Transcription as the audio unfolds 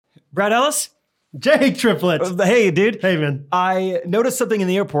Brad Ellis? Jake Triplett. Hey, dude. Hey, man. I noticed something in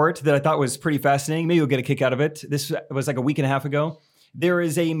the airport that I thought was pretty fascinating. Maybe you'll get a kick out of it. This was like a week and a half ago. There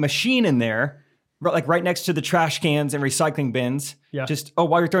is a machine in there, like right next to the trash cans and recycling bins. Yeah. Just,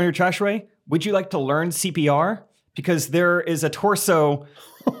 while you're throwing your trash away, would you like to learn CPR? Because there is a torso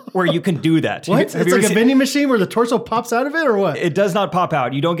where you can do that. What? It's like a vending machine where the torso pops out of it, or what? It does not pop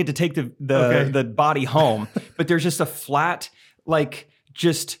out. You don't get to take the body home, but there's just a flat,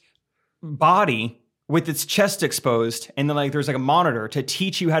 just body with its chest exposed, and then there's a monitor to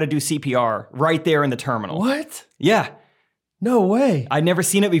teach you how to do CPR right there in the terminal. What? Yeah. No way. I'd never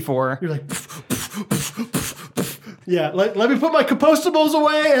seen it before. You're like, yeah, let me put my compostables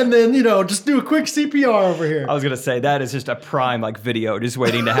away and then, just do a quick CPR over here. I was going to say, that is just a prime video just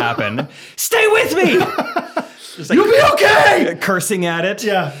waiting to happen. Stay with me! Just You'll be okay! Cursing at it.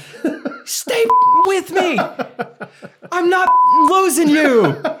 Yeah. Stay with me! I'm not losing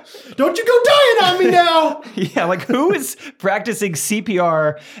you! Don't you go dying on me now! Yeah, who is practicing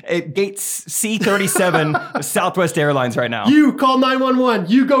CPR at gate C-37 of Southwest Airlines right now? You call 911.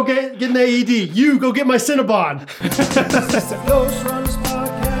 You go get an AED. You go get my Cinnabon. Ghost Runners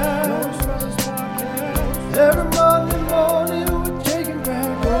Podcast. Every Monday morning with Jake and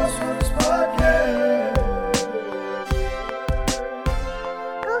Brad. Ghost Runners Podcast.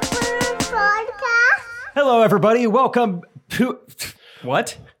 Ghost Runners Podcast. Hello, everybody. Welcome to...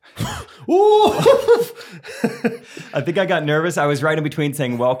 What? Ooh. I think I got nervous. I was right in between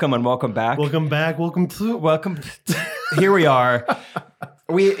saying welcome and welcome back. Welcome back. Welcome to... Welcome. Here we are.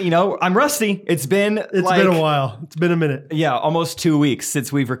 I'm rusty. It's been been a while. It's been a minute. Yeah, almost 2 weeks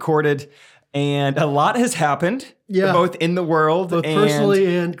since we've recorded. And a lot has happened. Yeah. Both in the world. Both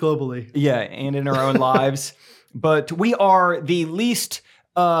personally and globally. Yeah, and in our own lives. But we are the least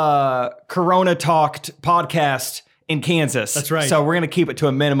Corona talked podcast in Kansas. That's right. So we're going to keep it to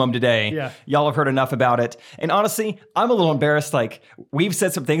a minimum today. Yeah. Y'all have heard enough about it. And honestly, I'm a little embarrassed. We've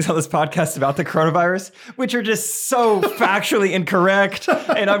said some things on this podcast about the coronavirus, which are just so factually incorrect.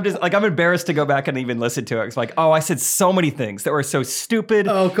 And I'm just I'm embarrassed to go back and even listen to it. It's I said so many things that were so stupid.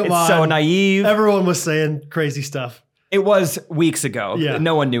 Oh, come on. So naive. Everyone was saying crazy stuff. It was weeks ago. Yeah.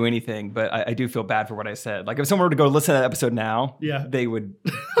 No one knew anything, but I do feel bad for what I said. If someone were to go listen to that episode now, yeah, they would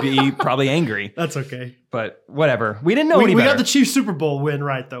be probably angry. That's okay. But whatever. We didn't know any better. We got the Chiefs Super Bowl win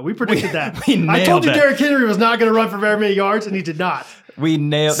right, though. We predicted that. I told you Derrick Henry was not going to run for very many yards, and he did not. We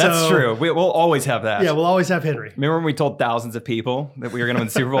nailed. That's true. We'll always have that. Yeah, we'll always have Henry. Remember when we told thousands of people that we were going to win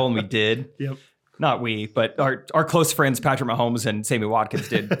the Super Bowl, and we did? Yep. Not we, but our close friends Patrick Mahomes and Sammy Watkins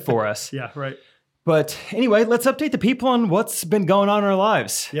did for us. Yeah, right. But anyway, let's update the people on what's been going on in our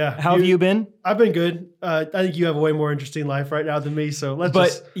lives. Yeah. How have you been? I've been good. I think you have a way more interesting life right now than me. So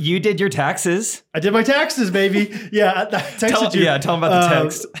But you did your taxes. I did my taxes, baby. Yeah. I texted you. Yeah, tell them about the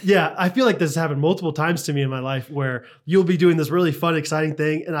text. Yeah. I feel like this has happened multiple times to me in my life where you'll be doing this really fun, exciting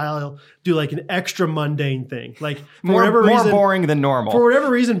thing, and I'll do an extra mundane thing. More boring than normal. For whatever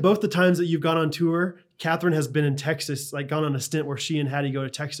reason, both the times that you've gone on tour, Catherine has been in Texas, gone on a stint where she and Hattie go to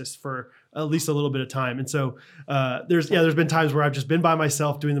Texas for at least a little bit of time. And so there's been times where I've just been by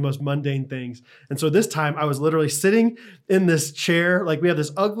myself doing the most mundane things. And so this time I was literally sitting in this chair. We have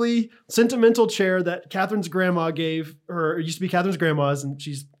this ugly, sentimental chair that Catherine's grandma gave her. It used to be Catherine's grandma's, and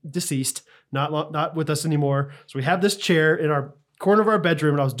she's deceased, not with us anymore. So we have this chair in our corner of our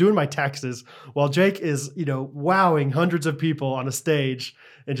bedroom, and I was doing my taxes while Jake is, wowing hundreds of people on a stage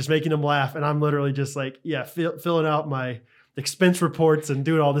and just making them laugh. And I'm literally just filling out my expense reports and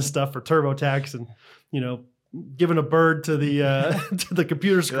doing all this stuff for TurboTax and, giving a bird to the to the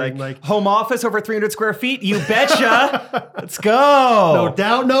computer screen. Home office over 300 square feet. You betcha. Let's go.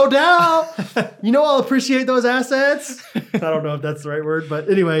 No doubt. I'll appreciate those assets. I don't know if that's the right word, but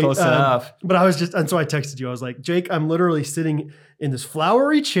anyway. Close enough. But and so I texted you. I was like, Jake, I'm literally sitting in this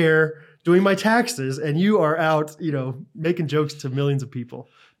flowery chair doing my taxes, and you are out, making jokes to millions of people.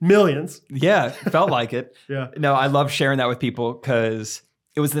 Millions. Yeah, felt like it. Yeah. No, I love sharing that with people because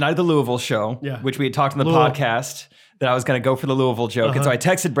it was the night of the Louisville show, which we had talked in the podcast that I was going to go for the Louisville joke. And so I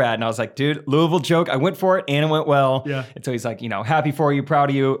texted Brad and I was like, dude, Louisville joke. I went for it and it went well. Yeah. And so he's like, happy for you,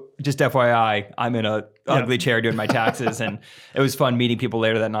 proud of you. Just FYI, I'm in a ugly chair doing my taxes. And it was fun meeting people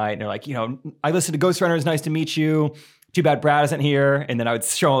later that night. And they're like, I listened to Ghost Runners. Nice to meet you. Too bad Brad isn't here. And then I would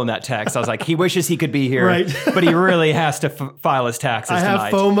show him that text. I was like, he wishes he could be here, right. But he really has to file his taxes tonight. I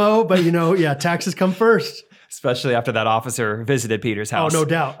have FOMO, but taxes come first. Especially after that officer visited Peter's house. Oh, no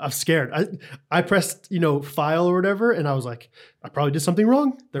doubt. I'm scared. I pressed, file or whatever, and I was like, I probably did something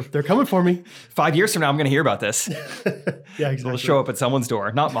wrong. They're coming for me. 5 years from now, I'm going to hear about this. Yeah, exactly. It'll show up at someone's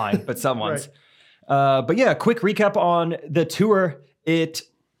door. Not mine, but someone's. Right. But yeah, quick recap on the tour. It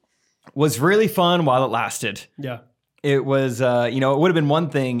was really fun while it lasted. Yeah. It was, it would have been one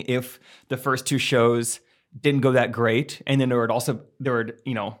thing if the first 2 shows didn't go that great. And then there would,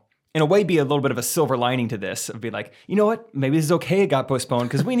 in a way be a little bit of a silver lining to this of be like, you know what, maybe this is okay. It got postponed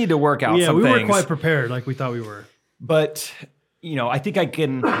because we need to work out some we things. weren't quite prepared like we thought we were. But, I think I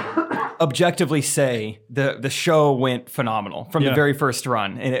can objectively say the show went phenomenal from the very first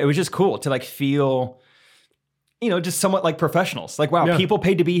run. And it was just cool to like feel, just somewhat like professionals. Like, wow, people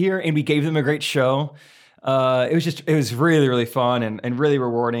paid to be here and we gave them a great show. It was really, really fun and really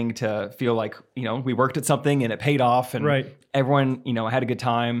rewarding to feel like, we worked at something and it paid off and everyone, had a good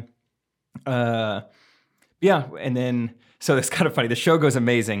time. And then, so it's kind of funny. The show goes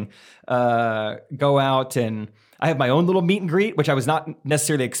amazing. Go out and I have my own little meet and greet, which I was not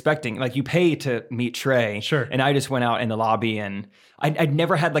necessarily expecting. Like you pay to meet Trey. Sure. And I just went out in the lobby and I'd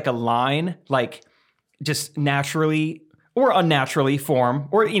never had like a line, like just naturally or unnaturally form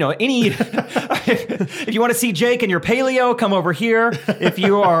or, any, if you want to see Jake and you're paleo, come over here. If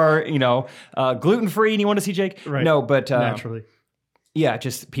you are, gluten-free and you want to see Jake. Right. No, but naturally. Yeah,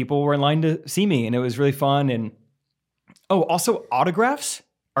 just people were in line to see me and it was really fun. And also autographs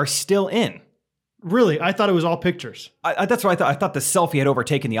are still in. Really? I thought it was all pictures. That's what I thought. I thought the selfie had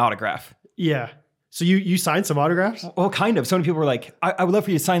overtaken the autograph. Yeah. So you signed some autographs? Well, kind of. So many people were like, I would love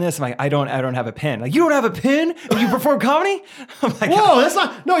for you to sign this. I'm like, I don't have a pen. Like, you don't have a pen? You perform comedy? I'm like, whoa, that's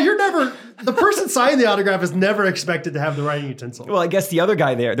not, no, you're never, the person signing the autograph is never expected to have the writing utensil. Well, I guess the other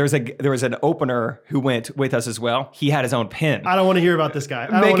guy there was an opener who went with us as well. He had his own pen. I don't want to hear about this guy.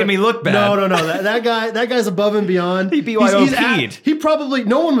 Making me look bad. No. That guy's above and beyond. He BYOP'd. He probably,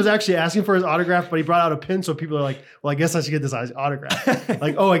 no one was actually asking for his autograph, but he brought out a pen. So people are like, well, I guess I should get this guy's autograph.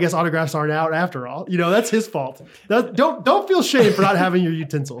 Like, oh, I guess autographs aren't out after all. That's his fault. Don't feel shame for not having your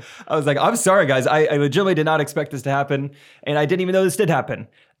utensil. I was like, I'm sorry, guys. I legitimately did not expect this to happen. And I didn't even know this did happen.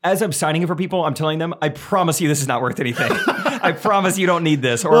 As I'm signing it for people, I'm telling them, I promise you this is not worth anything. I promise you don't need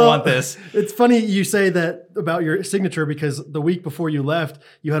this or want this. It's funny you say that about your signature because the week before you left,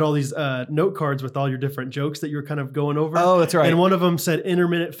 you had all these note cards with all your different jokes that you were kind of going over. Oh, that's right. And one of them said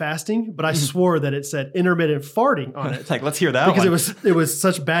intermittent fasting, but I swore that it said intermittent farting on it. Like, let's hear that because it was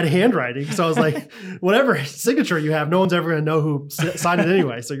such bad handwriting. So I was like, whatever signature you have, no one's ever going to know who signed it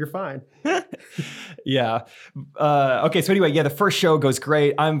anyway. So you're fine. Yeah. Okay. So anyway, the first show goes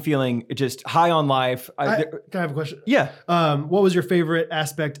great. I'm feeling just high on life. Can I have a question? Yeah. What was your favorite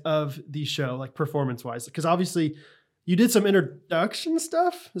aspect of the show, like performance wise? Because obviously you did some introduction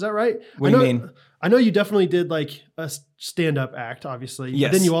stuff. Is that right? What do you mean? I know you definitely did like a stand-up act, obviously. Yes.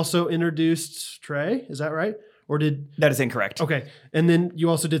 But then you also introduced Trey. Is that right? Or that is incorrect. Okay. And then you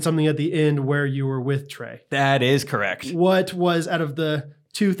also did something at the end where you were with Trey. That is correct. What was out of the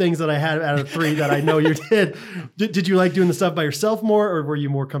 2 things that I had out of 3 that I know you did you like doing the stuff by yourself more, or were you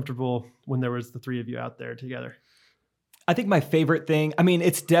more comfortable when there was the 3 of you out there together? I think my favorite thing,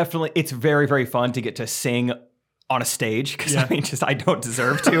 it's very, very fun to get to sing on a stage because I don't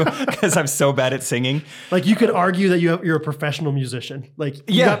deserve to because I'm so bad at singing. Like you could argue that you're a professional musician. Like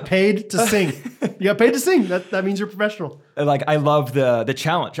you got paid to sing. You got paid to sing. That means you're professional. Like I love the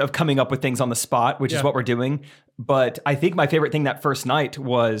challenge of coming up with things on the spot, which is what we're doing. But I think my favorite thing that first night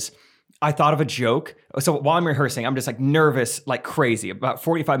was I thought of a joke. So while I'm rehearsing, I'm just like nervous, like crazy. About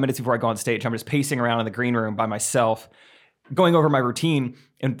 45 minutes before I go on stage, I'm just pacing around in the green room by myself, going over my routine.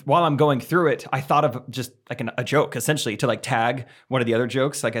 And while I'm going through it, I thought of just like a joke, essentially, to like tag one of the other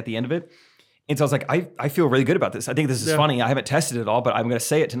jokes, like at the end of it. And so I was like, I feel really good about this. I think this is funny. I haven't tested it all, but I'm going to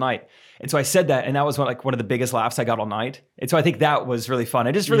say it tonight. And so I said that, and that was one of the biggest laughs I got all night. And so I think that was really fun.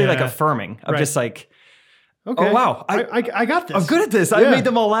 It just really like affirming of just like, okay. Oh, wow. I got this. I'm good at this. I made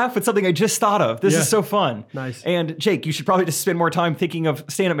them all laugh with something I just thought of. This is so fun. Nice. And Jake, you should probably just spend more time thinking of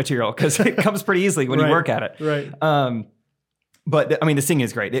stand-up material because it comes pretty easily when you work at it. Right. But the singing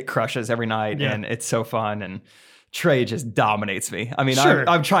is great. It crushes every night and it's so fun. And Trey just dominates me. I mean,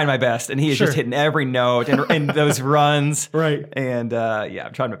 I'm trying my best and he is just hitting every note and those runs. Right. And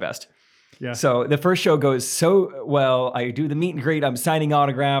I'm trying my best. Yeah. So the first show goes so well. I do the meet and greet. I'm signing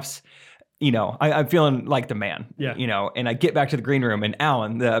autographs. I'm feeling like the man, and I get back to the green room and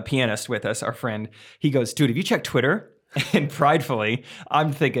Alan, the pianist with us, our friend, he goes, dude, have you checked Twitter? And pridefully,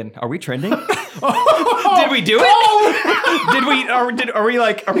 I'm thinking, are we trending? Did we do it?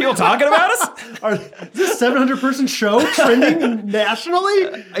 Are people talking about us? Is this 700-person show trending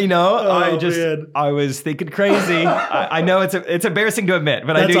nationally? I was thinking crazy. I know it's embarrassing to admit,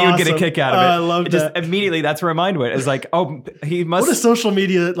 but I knew you'd get a kick out of it. I love that. Just immediately, that's where my mind went. It's like, oh, he must. What a social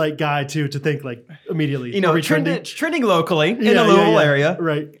media guy too to think like immediately. Trending locally in a Louisville area,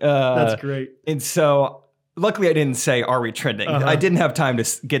 right? That's great. And so. luckily I didn't say, are we trending? I didn't have time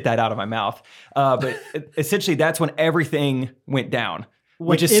to get that out of my mouth. But essentially that's when everything went down.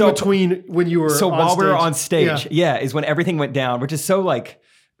 Which is in so between when you were so on while stage. we were on stage, is when everything went down, which is so like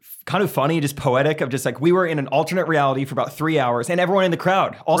kind of funny, just poetic of just like we were in an alternate reality for about 3 hours and everyone in the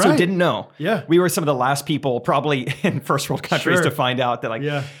crowd also Right. didn't know. Yeah. We were some of the last people probably in first world countries Sure. to find out that like,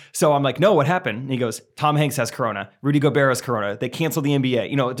 Yeah. so I'm like, no, what happened? And he goes, Tom Hanks has Corona. Rudy Gobert has Corona. They canceled the NBA,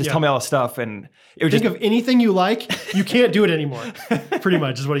 just Yeah. tell me all this stuff. And it was Think just, of anything you like, you can't do it anymore. Pretty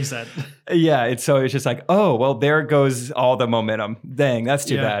much is what he said. yeah. It's just like, oh, well, there goes all the momentum. Dang, that's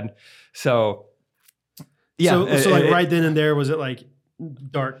too Yeah. bad. So yeah. So like right then and there, was it like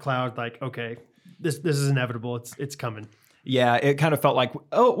dark cloud? Like, okay, this is inevitable. It's coming. Yeah, it kind of felt like,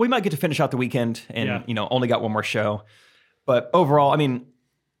 oh, we might get to finish out the weekend and, only got one more show. But overall, I mean,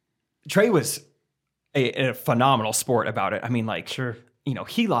 Trey was a phenomenal sport about it. I mean, like, Sure.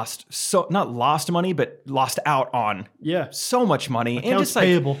 He lost not lost money, but lost out on Yeah. so much money. and Accounts just like,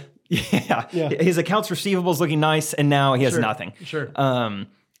 payable. yeah, Yeah. his accounts receivable is looking nice and now he has Sure. nothing. Sure.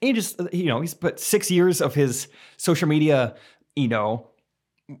 He just, he's put 6 years of his social media,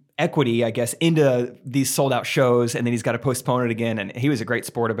 equity, I guess, into these sold out shows, and then he's got to postpone it again. And he was a great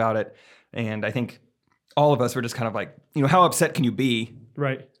sport about it. And I think all of us were just kind of like, how upset can you be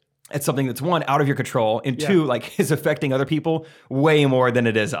Right. at something that's one, out of your control, and Yeah. two, like is affecting other people way more than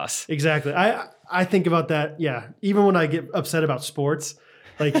it is us. Exactly. I think about that. Yeah. Even when I get upset about sports,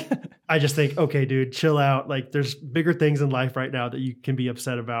 like I just think, okay, dude, chill out. Like there's bigger things in life right now that you can be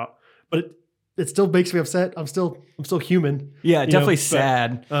upset about, but it still makes me upset. I'm still human. Yeah, you know, definitely but,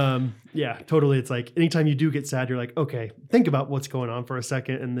 sad. Yeah, totally. It's like anytime you do get sad, you're like, okay, think about what's going on for a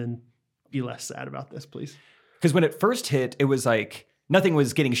second and then be less sad about this, please. Because when it first hit, it was like nothing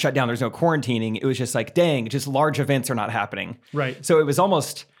was getting shut down. There's no quarantining. It was just like, dang, just large events are not happening. Right. So it was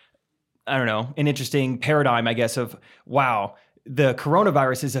almost, I don't know, an interesting paradigm, I guess, of wow, the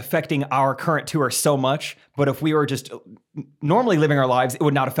coronavirus is affecting our current tour so much, but if we were just normally living our lives, it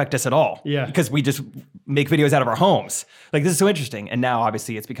would not affect us at all. Yeah. Because we just make videos out of our homes. Like, this is so interesting. And now,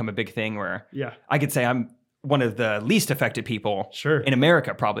 obviously, it's become a big thing where Yeah. I could say I'm one of the least affected people Sure. in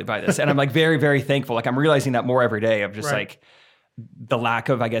America probably by this. And I'm like very, very thankful. Like, I'm realizing that more every day of just Right. like the lack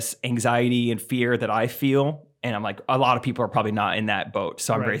of, I guess, anxiety and fear that I feel. And I'm like, a lot of people are probably not in that boat.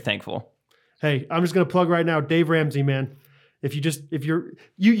 So I'm Right. very thankful. Hey, I'm just gonna plug right now, Dave Ramsey, man. If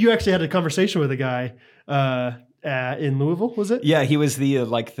you actually had a conversation with a guy in Louisville, was it? Yeah, he was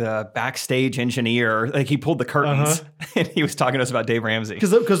the backstage engineer. Like, he pulled the curtains and he was talking to us about Dave Ramsey.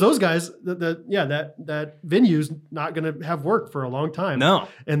 Because those guys, that venue's not gonna have work for a long time. No.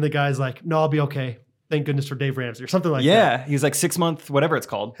 And the guy's like, no, I'll be okay. Thank goodness for Dave Ramsey or something like that. Yeah, he was like 6 month, whatever it's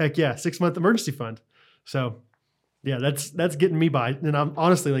called. Heck yeah, 6-month emergency fund. So yeah, that's getting me by. And I'm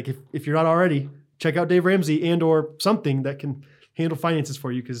honestly like, if you're not already, check out Dave Ramsey and or something that can handle finances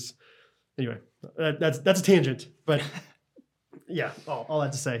for you. Because anyway, that's a tangent. But yeah, all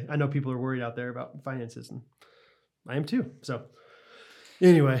that to say, I know people are worried out there about finances, and I am too. So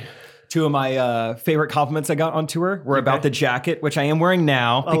anyway, Two of my favorite compliments I got on tour were about Okay. the jacket, which I am wearing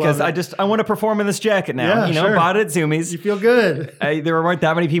now I because love it. I want to perform in this jacket now. Yeah, sure. Bought it at Zoomies. you feel good. There weren't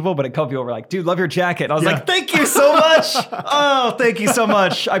that many people, but a couple people were like, dude, love your jacket. And I was Yeah. like, thank you so much. Oh, thank you so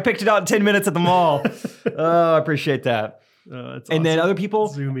much. I picked it out in 10 minutes at the mall. Oh, I appreciate that. That's And then awesome. other people,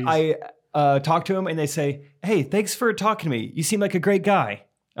 Zoomies. I talk to them and they say, hey, thanks for talking to me. You seem like a great guy.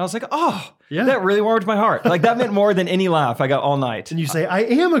 I was like, oh, Yeah. that really warmed my heart. Like, that meant more than any laugh I got all night. and you say, I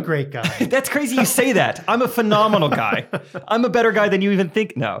am a great guy. That's crazy you say that. I'm a phenomenal guy. I'm a better guy than you even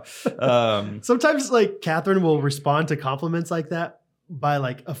think. No. Sometimes like Catherine will respond to compliments like that by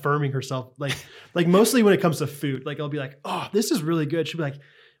like affirming herself. Like mostly when it comes to food, like I'll be like, oh, this is really good. She'll be like,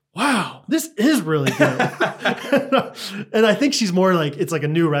 wow, this is really good. And I think she's more like, it's like a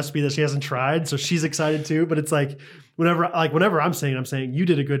new recipe that she hasn't tried. So she's excited too. But it's like, whenever I'm saying you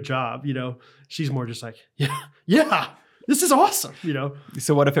did a good job, she's more just like, yeah, this is awesome.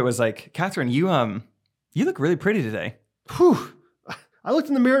 So what if it was like, Catherine, you look really pretty today. Whew. I looked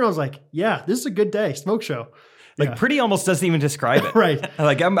in the mirror and I was like, yeah, this is a good day. Smoke show. Like, Yeah. pretty almost doesn't even describe it. Right.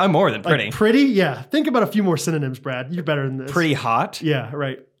 Like, I'm more than pretty. Like pretty? Yeah. Think about a few more synonyms, Brad. You're better than this. Pretty hot. Yeah,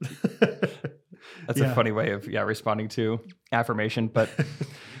 right. That's Yeah. a funny way of responding to affirmation. But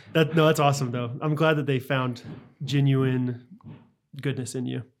That's awesome though. I'm glad that they found genuine goodness in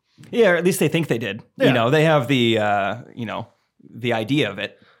you. yeah, or at least they think they did. Yeah. They have the the idea of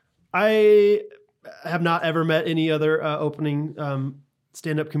it. I have not ever met any other opening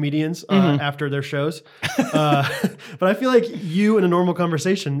stand-up comedians after their shows. But I feel like you in a normal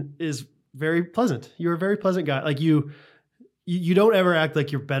conversation is very pleasant. You're a very pleasant guy. Like you don't ever act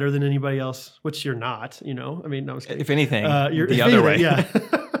like you're better than anybody else, which you're not. You know, I mean, no, I was kidding. If anything, You're the other way. yeah.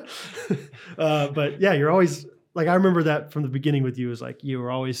 But yeah, you're always like, I remember that from the beginning with you, is like you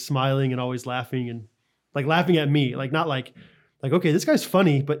were always smiling and always laughing, and like laughing at me, like not like okay, this guy's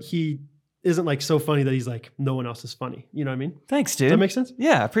funny, but he isn't like so funny that he's like no one else is funny. You know what I mean? Thanks, dude. Does that make sense?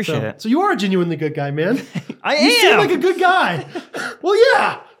 Yeah, I appreciate it. So you are a genuinely good guy, man. I You seem am. like a good guy. Well,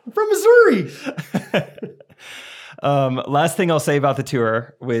 yeah, I'm from Missouri. Last thing I'll say about the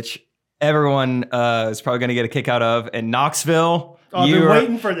tour, which everyone is probably going to get a kick out of, in Knoxville, Oh, I've you been are,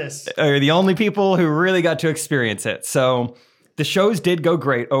 waiting for this. are the only people who really got to experience it. So the shows did go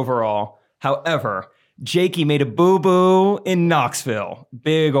great overall. However, Jakey made a boo-boo in Knoxville.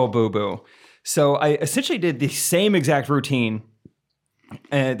 Big old boo-boo. So I essentially did the same exact routine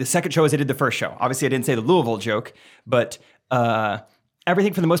the second show as I did the first show. Obviously, I didn't say the Louisville joke, but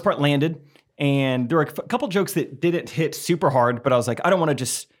everything for the most part landed. And there were a couple jokes that didn't hit super hard, but I was like, I don't want to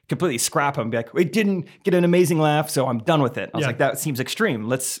just completely scrap them. Be like, it didn't get an amazing laugh, so I'm done with it. I was Yeah. like, that seems extreme.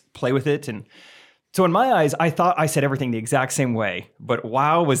 Let's play with it. And so in my eyes, I thought I said everything the exact same way, but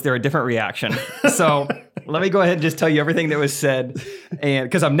wow, was there a different reaction. So let me go ahead and just tell you everything that was said, and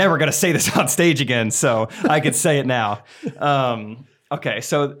because I'm never going to say this on stage again, so I could say it now. Okay,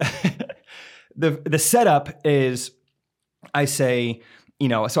 so the setup is, I say, you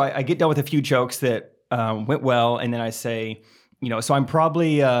know, so I get done with a few jokes that went well, and then I say, you know, so I'm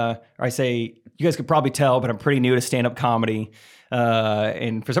probably, or I say, you guys could probably tell, but I'm pretty new to stand-up comedy.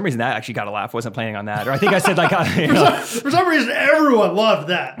 And for some reason, that actually got a laugh. Wasn't planning on that. Or I think I said like, you know, For some reason, everyone loved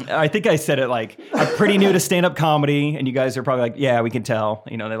that. I think I said it like, I'm pretty new to stand-up comedy, and you guys are probably like, yeah, we can tell.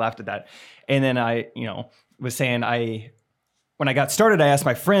 You know, they laughed at that. And then I, you know, was saying when I got started, I asked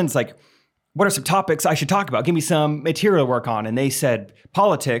my friends like, what are some topics I should talk about? Give me some material to work on. And they said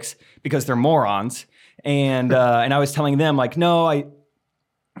politics because they're morons. And and I was telling them like, no, I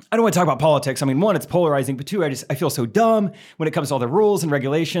don't want to talk about politics. I mean, one, it's polarizing, but two, I feel so dumb when it comes to all the rules and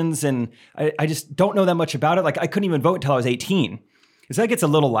regulations, and I just don't know that much about it. Like, I couldn't even vote until I was 18. So that gets a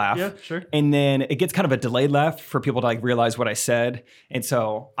little laugh. Yeah, sure. And then it gets kind of a delayed laugh for people to like realize what I said. And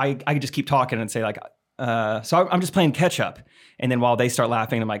so I just keep talking and say like, so I'm just playing catch up. And then while they start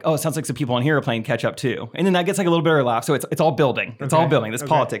laughing, I'm like, oh, it sounds like some people in here are playing catch up too. And then that gets like a little bit of a laugh. So it's all building. It's all building, this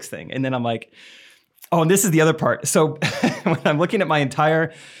politics thing. And then I'm like, oh, and this is the other part. So when I'm looking at my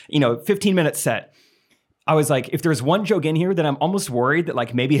entire, 15-minute set, I was like, if there's one joke in here that I'm almost worried that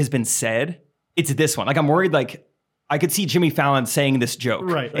like maybe has been said, it's this one. Like I'm worried like I could see Jimmy Fallon saying this joke.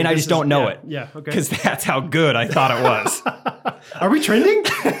 Right. And I just don't know it. Yeah, okay. Because that's how good I thought it was. Are we trending?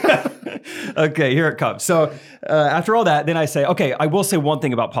 Okay, here it comes. So after all that, then I say, okay, I will say one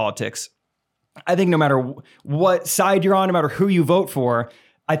thing about politics. I think no matter what side you're on, no matter who you vote for,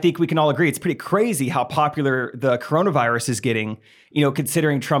 I think we can all agree it's pretty crazy how popular the coronavirus is getting,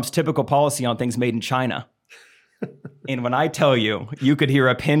 considering Trump's typical policy on things made in China. And when I tell you, you could hear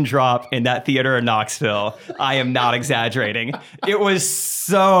a pin drop in that theater in Knoxville, I am not exaggerating. It was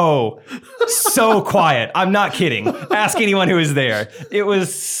so quiet. I'm not kidding. Ask anyone who was there. It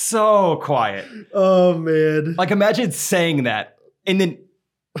was so quiet. Oh, man. Like imagine saying that and then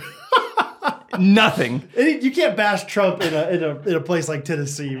nothing. And you can't bash Trump in a place like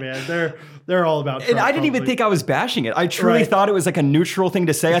Tennessee, man. They're all about Trump. And I didn't even think I was bashing it. I truly thought it was like a neutral thing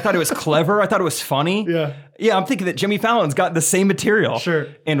to say. I thought it was clever. I thought it was funny. Yeah. Yeah, I'm thinking that Jimmy Fallon's got the same material. Sure.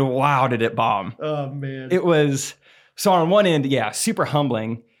 And wow, did it bomb. Oh, man. It was, so on one end, yeah, super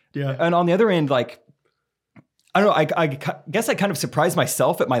humbling. Yeah. And on the other end, like, I don't know, I guess I kind of surprised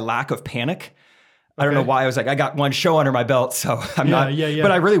myself at my lack of panic. I don't know why. I was like, I got one show under my belt, so I'm not. Yeah.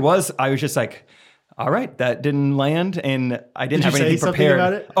 But I was just like, all right, that didn't land, and I didn't have you say anything something prepared.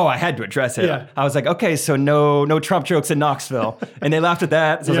 about it? Oh, I had to address it. Yeah. I was like, okay, so no Trump jokes in Knoxville, and they laughed at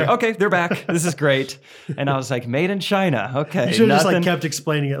that. So I was like, okay, they're back. This is great. And I was like, made in China. Okay, You should have just like kept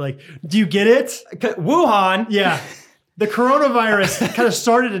explaining it. Like, do you get it? Wuhan. Yeah. The coronavirus kind of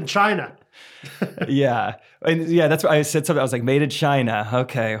started in China. Yeah. And yeah, that's why I said something. I was like, made in China.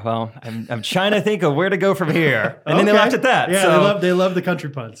 Okay, well, I'm trying to think of where to go from here. And then they laughed at that. Yeah, so, they love the country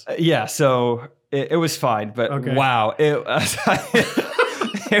puns. yeah, so it was fine. But wow, it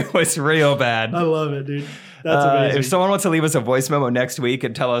was real bad. I love it, dude. That's amazing. If someone wants to leave us a voice memo next week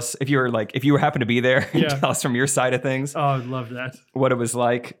and tell us if you were happen to be there, and tell us from your side of things Oh, I'd love that. what it was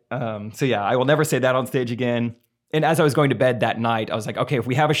like. So yeah, I will never say that on stage again. And as I was going to bed that night, I was like, okay, if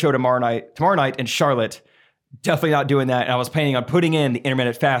we have a show tomorrow night in Charlotte, definitely not doing that. And I was planning on putting in the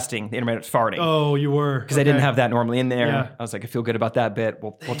intermittent fasting, the intermittent farting. Oh, you were. Because I didn't have that normally in there. Yeah. I was like, I feel good about that bit.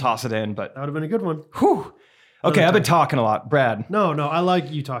 We'll toss it in. But That would have been a good one. whew. Okay, another I've been time. talking a lot. Brad, No, I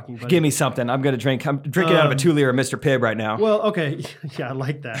like you talking. Buddy. give me something. I'm going to drink. I'm drinking out of a 2-liter of Mr. Pibb right now. Well, okay. Yeah, I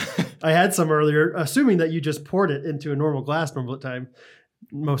like that. I had some earlier, assuming that you just poured it into a normal glass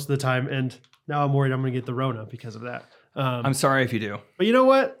most of the time. And now I'm worried I'm going to get the Rona because of that. I'm sorry if you do. But you know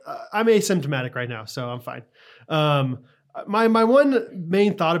what? I'm asymptomatic right now, so I'm fine. My one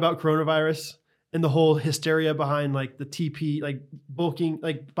main thought about coronavirus and the whole hysteria behind like the TP, like bulking,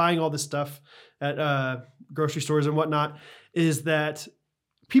 like buying all this stuff at grocery stores and whatnot, is that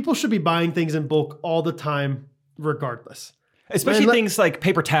people should be buying things in bulk all the time, regardless. Especially Man, things like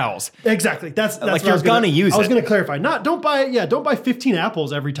paper towels. Exactly. That's Like what you're I was gonna use I was it. going to clarify. Don't buy 15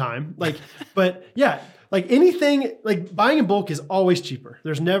 apples every time. Like, but yeah, like anything, like buying in bulk is always cheaper.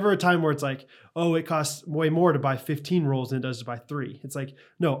 There's never a time where it's like, oh, it costs way more to buy 15 rolls than it does to buy 3. It's like,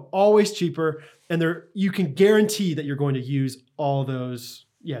 no, always cheaper. And you can guarantee that you're going to use all those,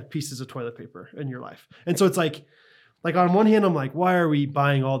 pieces of toilet paper in your life. And so it's like on one hand, I'm like, why are we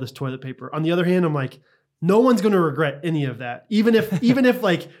buying all this toilet paper? On the other hand, I'm like, no one's going to regret any of that. Even if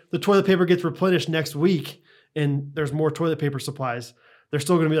like the toilet paper gets replenished next week and there's more toilet paper supplies, they're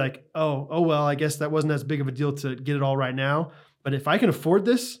still going to be like, oh, well, I guess that wasn't as big of a deal to get it all right now. But if I can afford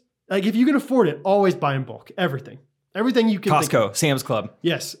this, like if you can afford it, always buy in bulk. Everything you can think of. Costco, Sam's Club.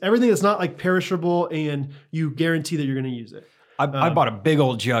 Yes. Everything that's not like perishable and you guarantee that you're going to use it. I bought a big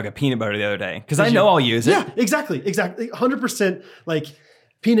old jug of peanut butter the other day because I know I'll use it. Yeah, exactly. 100% like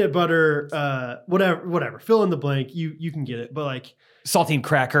peanut butter, whatever. Fill in the blank. You can get it. But like Saltine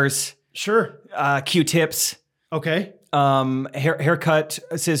crackers, sure. Q-tips, Okay. haircut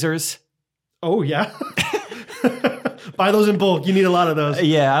scissors. Oh yeah. Buy those in bulk. You need a lot of those.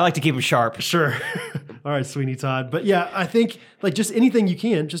 Yeah, I like to keep them sharp. Sure. All right, Sweeney Todd. But yeah, I think like just anything you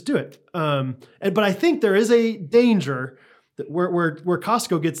can, just do it. But I think there is a danger that where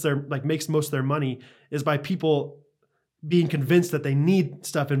Costco gets makes most of their money is by people being convinced that they need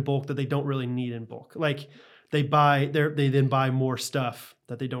stuff in bulk that they don't really need in bulk. Like they then buy more stuff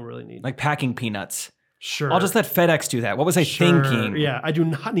that they don't really need. Like packing peanuts. Sure. I'll just let FedEx do that. What was I thinking? Yeah, I do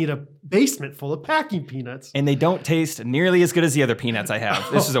not need a basement full of packing peanuts. And they don't taste nearly as good as the other peanuts I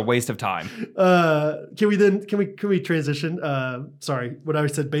have. This is a waste of time. Can we transition? Sorry, when I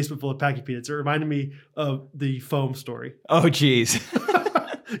said basement full of packing peanuts, it reminded me of the foam story. Oh, geez.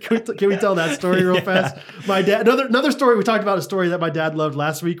 Can we tell that story real fast? My dad, another story. We talked about a story that my dad loved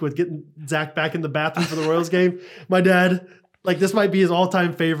last week with getting Zach back in the bathroom for the Royals game. My dad, like this might be his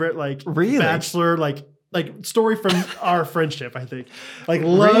all-time favorite, like Really? Bachelor, like story from our friendship. I think like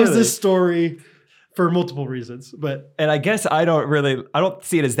loves Really? this story for multiple reasons. But And I guess I don't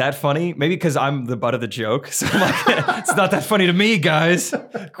see it as that funny. Maybe because I'm the butt of the joke. So I'm like, it's not that funny to me, guys.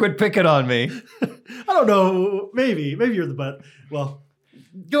 Quit picking on me. I don't know. Maybe you're the butt. Well,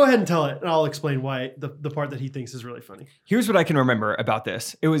 go ahead and tell it, and I'll explain why the part that he thinks is really funny. Here's what I can remember about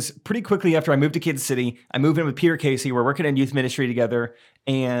this. It was pretty quickly after I moved to Kansas City. I moved in with Peter Casey. We're working in youth ministry together.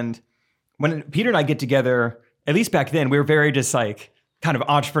 And when Peter and I get together, at least back then, we were very just like kind of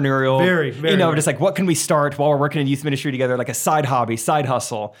entrepreneurial. Very, very. Just like what can we start while we're working in youth ministry together, like a side hobby, side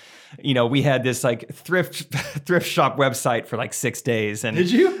hustle. We had this like thrift shop website for like 6 days. And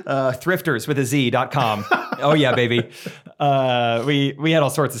Did you? Thrifters with a Z.com. Oh yeah, baby. We had all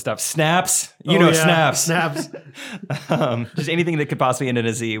sorts of stuff. Snaps, Snaps. Snaps. Just anything that could possibly end in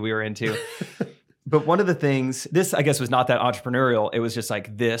a Z we were into. But one of the things, this I guess was not that entrepreneurial. It was just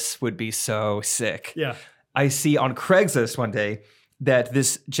like, this would be so sick. Yeah. I see on Craigslist one day that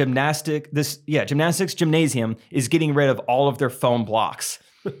this gymnastics gymnasium is getting rid of all of their foam blocks.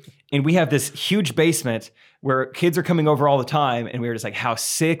 And we have this huge basement where kids are coming over all the time. And we were just like, how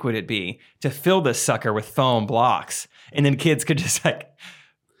sick would it be to fill this sucker with foam blocks? And then kids could just like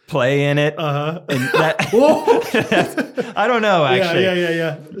play in it. Uh-huh. And that, I don't know, actually.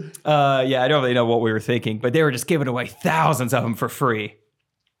 Yeah. I don't really know what we were thinking, but they were just giving away thousands of them for free.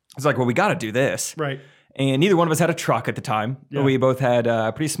 It's like, well, we got to do this. Right. And neither one of us had a truck at the time. Yeah. We both had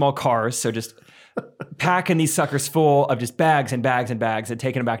pretty small cars. So just packing these suckers full of just bags and bags and bags and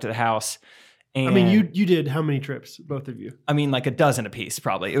taking them back to the house. And I mean, you did how many trips, both of you? like a dozen apiece,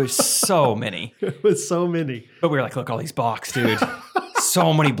 probably. It was so many. It was so many. But we were like, look, all these blocks, dude.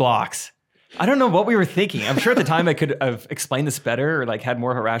 So many blocks. I don't know what we were thinking. I'm sure at the time I could have explained this better or like had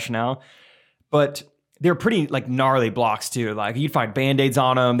more rationale. But they're pretty like gnarly blocks too. Like you'd find Band-Aids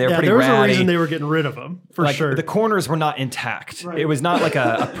on them. They're pretty there was ratty. a reason they were getting rid of them, for Like sure. the corners were not intact. Right. It was not like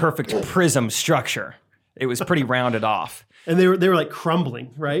a perfect prism structure. It was pretty rounded off. And they were like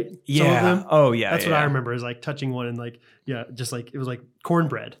crumbling, right? Some of Yeah. them. Oh yeah. That's yeah. what I remember is like touching one and like, just like it was like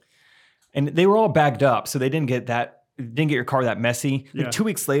cornbread. And they were all bagged up, so they didn't get that didn't get your car that messy. Like Yeah. 2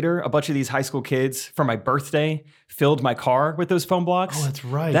 weeks later, a bunch of these high school kids for my birthday filled my car with those foam blocks. Oh, that's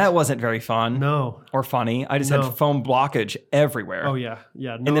right. That wasn't very fun No. or funny. I just No. had foam blockage everywhere. Oh yeah.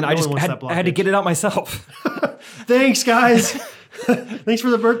 Yeah. No, And then no I just one wants had, that I had to blockage. get it out myself. Thanks, guys. Thanks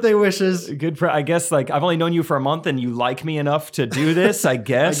for the birthday wishes. Good for, I guess, like, I've only known you for a month and you like me enough to do this, I I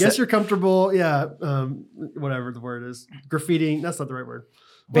guess. guess you're comfortable. Yeah. Whatever the word is. Graffitiing. That's not the right word.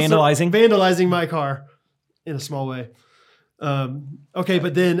 What's the- Vandalizing. Vandalizing my car in a small way. Okay,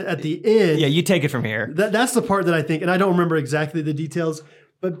 but then at the end, Yeah, you take it from here. that's the part that I think, and I don't remember exactly the details,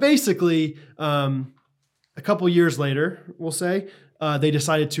 but basically, a couple years later, we'll say, they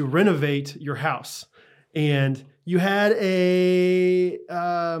decided to renovate your house, and you had a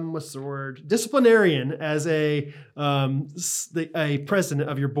what's the word? Disciplinarian as a president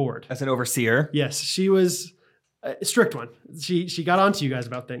of your board. As an overseer. Yes, she was a strict one. She got on to you guys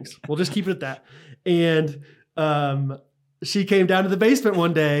about things. We'll just keep it at that. And she came down to the basement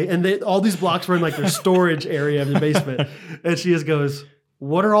one day, and all these blocks were in like their storage area of the basement. And she just goes,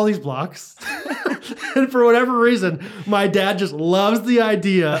 "What are all these blocks?" And for whatever reason, my dad just loves the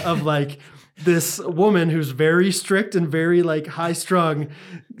idea of like this woman who's very strict and very like high strung,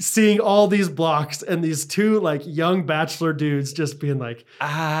 seeing all these blocks and these two like young bachelor dudes just being like,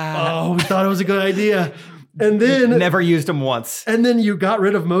 "Oh, we thought it was a good idea." And then Never used them once. and then you got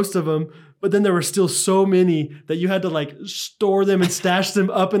rid of most of them, but then there were still so many that you had to like store them and stash them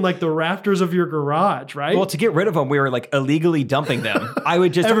up in like the rafters of your garage, right? Well, to get rid of them, we were like illegally dumping them. I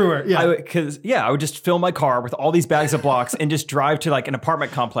would just Everywhere, yeah. I would just fill my car with all these bags of blocks and just drive to like an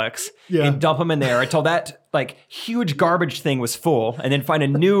apartment complex Yeah. and dump them in there until that like huge garbage thing was full, and then find a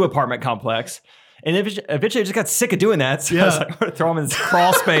new apartment complex. And eventually I just got sick of doing that. So I was Yeah. like, I'm gonna throw them in this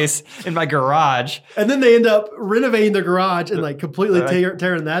crawl space in my garage. And then they end up renovating the garage and like completely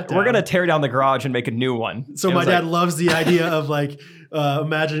tearing that down. We're gonna tear down the garage and make a new one. So And I my was dad like, loves the idea of like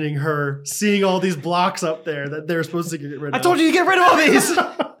imagining her seeing all these blocks up there that they're supposed to get rid of. I told you to get rid of all these.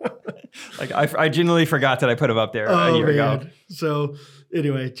 Like I genuinely forgot that I put them up there a year ago. So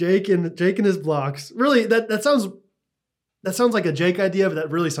anyway, Jake and his blocks. Really, that sounds like a Jake idea, but that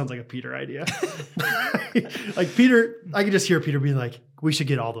really sounds like a Peter idea. Like Peter, I could just hear Peter being like, "We should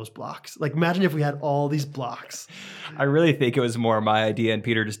get all those blocks." Like imagine if we had all these blocks. I really think it was more my idea, and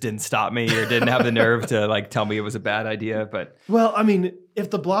Peter just didn't stop me or didn't have the nerve to like tell me it was a bad idea. But Well, I mean, if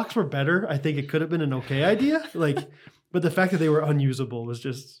the blocks were better, I think it could have been an okay idea. Like, but the fact that they were unusable was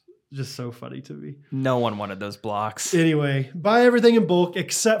just so funny to me. no one wanted those blocks. Anyway, buy everything in bulk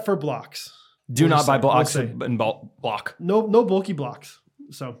except for blocks. Do not buy blocks say. in block. No bulky blocks.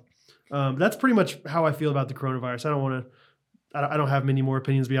 So that's pretty much how I feel about the coronavirus. I don't have many more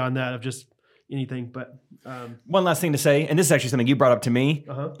opinions beyond that of just anything. But One last thing to say, and this is actually something you brought up to me,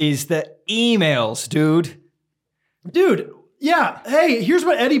 Uh-huh. is the emails, dude. dude, yeah. Hey, here's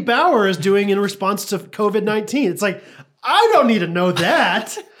what Eddie Bauer is doing in response to COVID-19. It's like, I don't need to know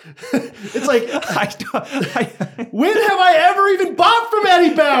that. It's like, when have I ever even bought from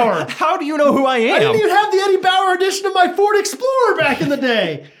Eddie Bauer? How do you know who I I am? didn't even have the Eddie Bauer edition of my Ford Explorer back in the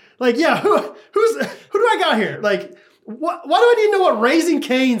day. Like, yeah, who do I got here? Like, why do I need to know what Raising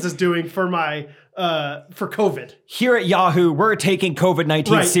Cane's is doing for my for COVID? Here at Yahoo, we're taking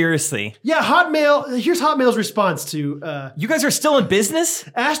COVID-19 Right. seriously. Yeah, Hotmail. Here's Hotmail's response to You guys are still in business?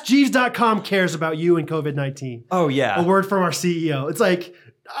 AskJeeves.com cares about you and COVID-19. Oh yeah. A word from our CEO. It's like,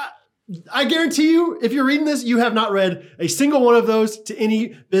 I guarantee you, if you're reading this, you have not read a single one of those to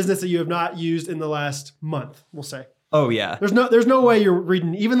any business that you have not used in the last month, we'll say. Oh yeah. There's no way you're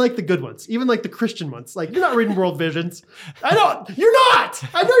reading even like the good ones, even like the Christian ones. Like you're not reading World Visions. You're not.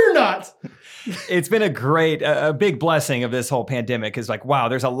 I know you're not. It's been a big blessing of this whole pandemic is like, wow,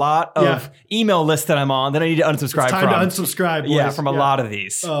 there's a lot of email lists that I'm on that I need to unsubscribe Time from. to unsubscribe. Yeah, boys. from a lot of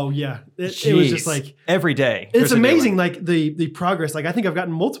these. Oh yeah, it was just Jeez. like every day. it's there's a new amazing. one. Like the progress. Like I think I've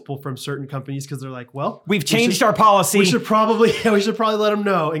gotten multiple from certain companies because they're like, well, We've changed our policy. We should probably let them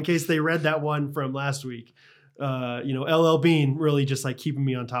know in case they read that one from last week. LL Bean really just like keeping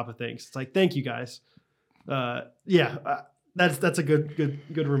me on top of things. It's like, thank you guys. That's a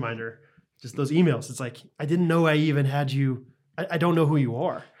good reminder. Just those emails. It's like, I didn't know I even had you. I don't know who you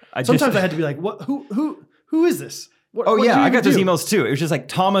are. Sometimes I had to be like, what? Who is this? What Oh did yeah, you I even got those do? emails too. It was just like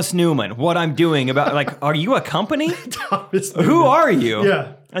Thomas Newman, what I'm doing about like, are you a company? Thomas Who Newman. are you?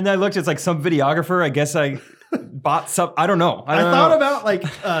 Yeah. And then I looked, it's like some videographer. I guess I bought some. I don't know. I don't thought know. about like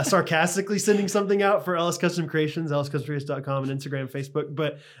sarcastically sending something out for LS Custom Creations, lscustomcreations.com, and Instagram, Facebook,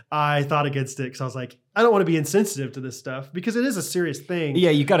 but I thought against it because I was like, I don't want to be insensitive to this stuff because it is a serious thing. Yeah,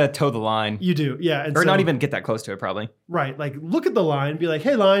 you got to toe the line. You do, yeah. And Or so- not even get that close to it, probably. Right, like look at the line, be like,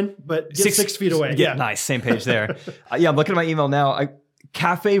 hey, line, but get 6 feet away. Yeah, nice. Same page there. Yeah, I'm looking at my email now.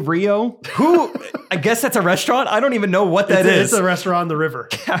 Cafe Rio. Who? I guess that's a restaurant. I don't even know what that is. It's a restaurant on the river.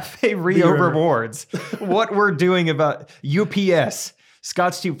 Cafe Rio River. Rewards. What we're doing about UPS,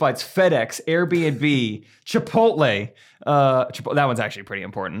 Scotch Tube Flights, FedEx, Airbnb, Chipotle. That one's actually pretty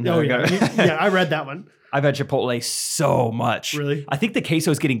important. Oh, yeah. Yeah, I read that one. I've had Chipotle so much. Really? I think the queso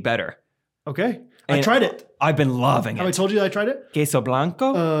is getting better. Okay. I And tried it. I've been loving Have I it. told you that I tried it? Queso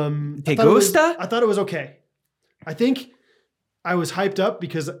blanco? Te I thought it was- gusta? I thought it was okay. I think I was hyped up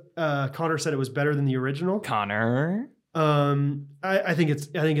because Connor said it was better than the original. Connor. I think it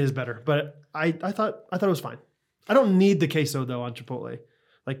is better, but I thought it was fine. I don't need the queso though on Chipotle.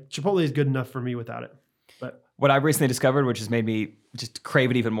 Like Chipotle is good enough for me without it. But What I've recently discovered, which has made me just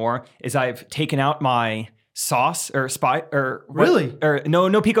crave it even more, is I've taken out my sauce or Really? or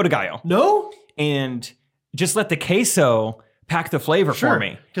no pico de gallo, no, and just let the queso pack the flavor for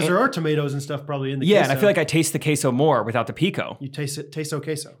me. because there are tomatoes and stuff probably in the Yeah, queso. and I feel like I taste the queso more without the pico. you taste it. Queso.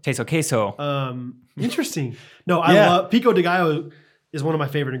 Queso. Interesting. No, I Yeah. love pico de gallo. Is one of my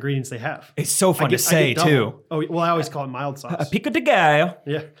favorite ingredients they have. It's so fun I to say double. too. Oh well, I always call it mild sauce. A pico de gallo.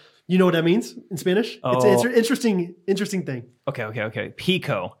 Yeah. You know what that means in Spanish? Oh. It's an interesting thing. Okay.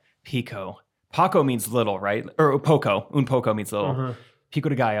 Pico. Paco means little, right? Or poco. Un poco means little. Uh-huh. Pico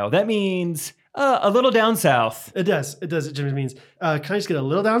de gallo. That means a little down south. It does. It just means, can I just get a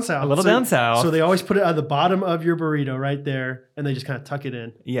little down south? A little down south. So they always put it at the bottom of your burrito right there, and they just kind of tuck it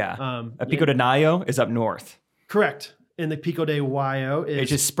in. Yeah. A pico de gallo is up north. Correct. And the pico de gallo is It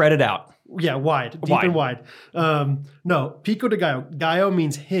just spread it out. wide, deep Wide. and wide. No, pico de gallo. Gallo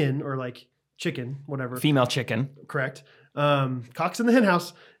means hen or like chicken, whatever. Female chicken. Correct. Cox in the hen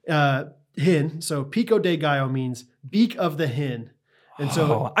house. Hen. So pico de gallo means beak of the hen. And so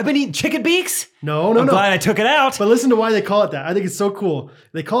Oh, I've been eating chicken beaks. no. I'm glad I took it out. But listen to why they call it that. I think it's so cool.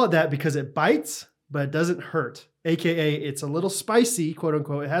 They call it that because it bites, but it doesn't hurt. AKA, it's a little spicy, quote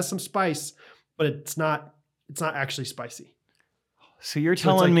unquote. It has some spice, but it's not actually spicy. So you're So it's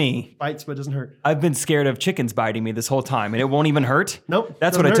telling like me bites, but it doesn't hurt. I've been scared of chickens biting me this whole time, and it won't even hurt? Nope.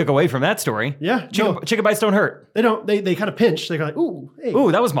 That's doesn't what I hurt. took away from that story. Yeah. Chicken bites don't hurt. They don't. They kind of pinch. They're like, ooh, hey,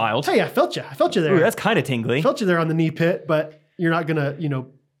 Ooh, that was mild. hey, I felt you. I felt you there. Ooh, that's kind of tingly. I felt you there on the knee pit, but you're not gonna,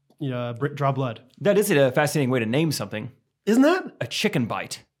 draw blood. That is a fascinating way to name something. Isn't that? A chicken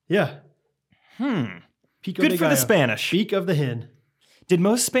bite. Yeah. Pico Good de for the gallo. Spanish. Beak of the hen. Did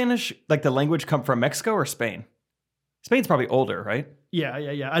most Spanish, like the language, come from Mexico or Spain? Spain's probably older, right?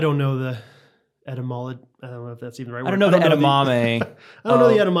 Yeah. I don't know the etymology. I don't know if that's even the right word. I don't know the edamame. I don't know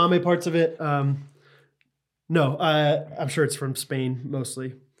the edamame parts of it. No, I'm sure it's from Spain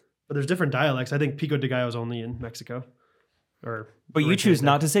mostly, but there's different dialects. I think pico de gallo is only in Mexico. But you choose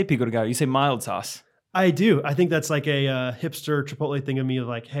not to say pico de gallo. You say mild sauce. I do. I think that's like a hipster Chipotle thing of me.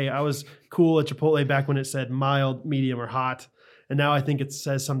 Like, hey, I was cool at Chipotle back when it said mild, medium, or hot, and now I think it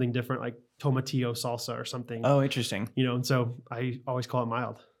says something different, like tomatillo salsa or something. Oh, interesting. And so I always call it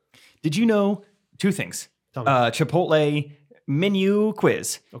mild. Did you know two things? Tell me. Chipotle menu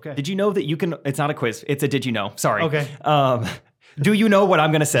quiz. Okay. Did you know that you can? It's not a quiz. It's a did you know? Sorry. Okay. Do you know what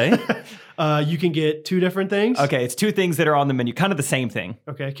I'm going to say? You can get two different things. Okay, it's two things that are on the menu, kind of the same thing.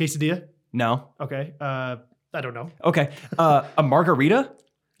 Okay. Quesadilla. No. Okay. I don't know. Okay. A margarita.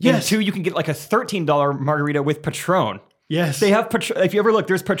 Yes. And two, you can get like a $13 margarita with Patron. Yes. They have Patron. If you ever look,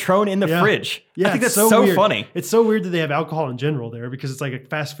 there's Patron in the Yeah. fridge. Yeah, I think that's it's so weird. funny. It's so weird that they have alcohol in general there because it's like a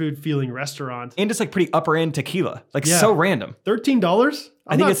fast food feeling restaurant. And just like pretty upper end tequila. Like Yeah. so random. $13?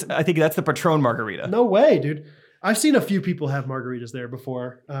 I think that's the Patron margarita. No way, dude. I've seen a few people have margaritas there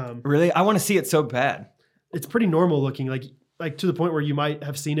before. Really? I want to see it so bad. It's pretty normal looking, like to the point where you might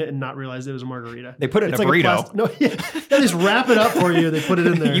have seen it and not realize it was a margarita. They put it in It's a like burrito. They just wrap it up for you. They put it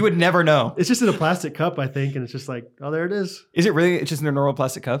in there. You would never know. It's just in a plastic cup, I think, and it's just like, oh, there it is. Is it really? It's just in their normal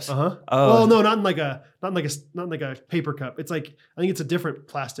plastic cups? Oh. Oh. Well, no, not in like a paper cup. It's like I think it's a different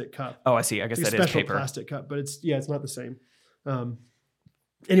plastic cup. Oh, I see. I guess Like a that is special paper. plastic cup, but it's not the same.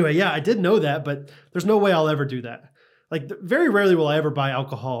 Anyway, yeah, I did know that, but there's no way I'll ever do that. Like very rarely will I ever buy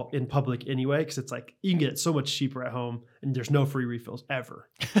alcohol in public anyway, because it's like you can get it so much cheaper at home, and there's no free refills ever.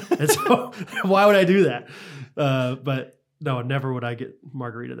 And so why would I do that? But no, never would I get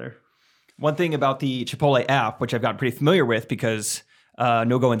margarita there. One thing about the Chipotle app, which I've gotten pretty familiar with because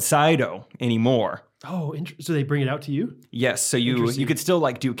no go inside anymore. Oh, so they bring it out to you? Yes, so you Interesting. could still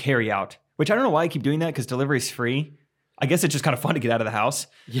like do carry out, which I don't know why I keep doing that because delivery is free. I guess it's just kind of fun to get out of the house,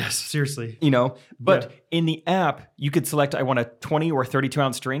 Yes, seriously. But in the app, you could select, I want a 20 or 32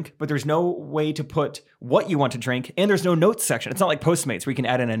 ounce drink, but there's no way to put what you want to drink. And there's no notes section. It's not like Postmates where you can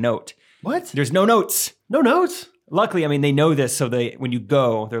add in a note. What? There's no notes. No notes? Luckily, I mean, they know this. So when you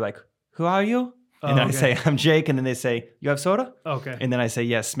go, they're like, who are you? And then I okay. say, I'm Jake. And then they say, you have soda? Okay. And then I say,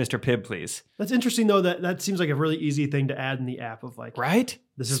 yes, Mr. Pibb, please. That's interesting, though. That seems like a really easy thing to add in the app of like, Right?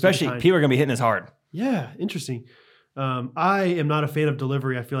 This is the Especially time. people are going to be hitting this hard. Yeah, interesting. I am not a fan of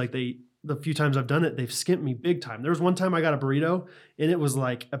delivery. I feel like the few times I've done it, they've skimped me big time. There was one time I got a burrito and it was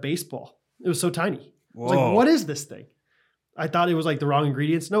like a baseball. It was so tiny. I was Whoa. like, what is this thing? I thought it was like the wrong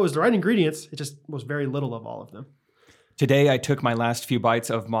ingredients. No, it was the right ingredients. It just was very little of all of them. Today, I took my last few bites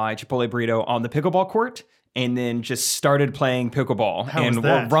of my Chipotle burrito on the pickleball court and then just started playing pickleball How was and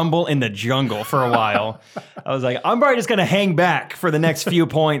that? rumble in the jungle for a while. I was like, I'm probably just going to hang back for the next few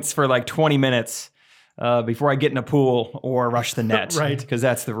points for like 20 minutes before I get in a pool or rush the net. Right. Because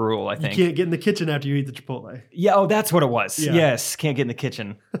that's the rule, I You think. can't get in the kitchen after you eat the Chipotle. Yeah, oh, that's what it was. Yeah. Yes, can't get in the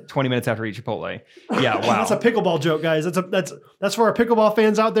kitchen 20 minutes after you eat Chipotle. Yeah, wow. That's a pickleball joke, guys. That's for our pickleball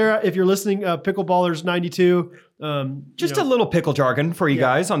fans out there. If you're listening, Pickleballers 92. Just a little pickle jargon for you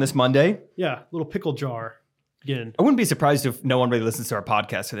guys on this Monday. little pickle jar. Again, I wouldn't be surprised if no one really listens to our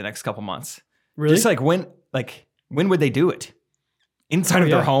podcast for the next couple months. really Just like when would they do it? Inside of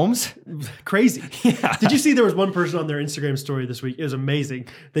their yeah. homes? crazy. Yeah. Did you see there was one person on their Instagram story this week? It was amazing.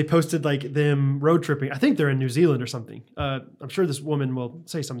 They posted like them road tripping. I think they're in New Zealand or something. I'm sure this woman will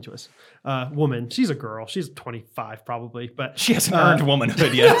say something to us. Woman, she's a girl. She's 25 probably, but She hasn't earned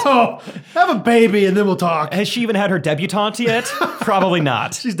womanhood yet. oh, have a baby and then we'll talk. Has she even had her debutante yet? Probably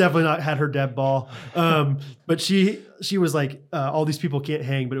not. She's definitely not had her dead ball. But she was like, all these people can't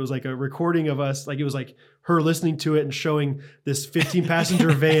hang, but it was like a recording of us. Like it was like her listening to it and showing this 15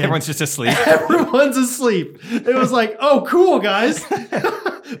 passenger van. Everyone's just asleep. Everyone's asleep. It was like, oh, cool, guys.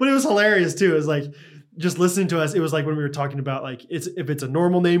 But it was hilarious too. It was like just listening to us. It was like when we were talking about like if it's a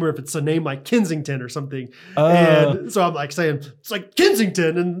normal name or if it's a name like Kensington or something. And so I'm like saying it's like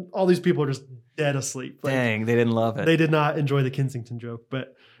Kensington, and all these people are just dead asleep. Like, Dang, they didn't love it. they did not enjoy the Kensington joke.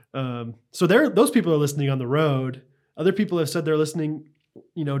 But so those people are listening on the road. Other people have said they're listening,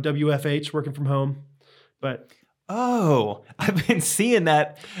 WFH, working from home. But Oh, I've been seeing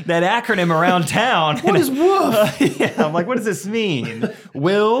that acronym around town. what is woof? Yeah, I'm like, what does this mean?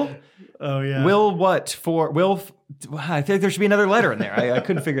 Will Oh yeah. what for? I think there should be another letter in there. I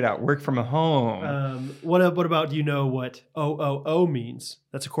couldn't figure it out. Work from home. What about, do you know what OOO means?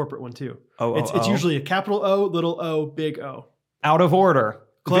 That's a corporate one too. OOO? It's usually a capital O, little O, big O. Out of order.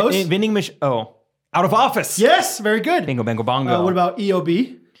 Close? Vending machine. Oh, out of office. Yes, very good. Bingo, bango, bongo. What about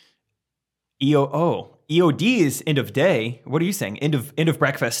EOB? EOD is end of day. What are you saying? End of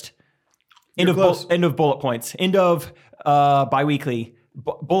breakfast. End You're of close. end of bullet points. End of biweekly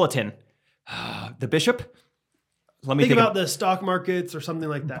bulletin. The bishop. Let me Think think about the stock markets or something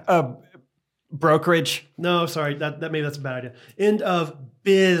like that. brokerage. No, sorry, that maybe that's a bad idea. End of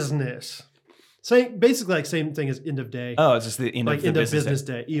business. Basically like same thing as end of day. Oh, it's just the end like of the end of business business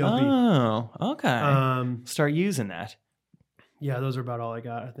day. EOB. Oh, okay. Start using that. Yeah, those are about all I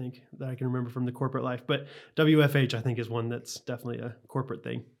got, I think, that I can remember from the corporate life. But WFH, I think, is one that's definitely a corporate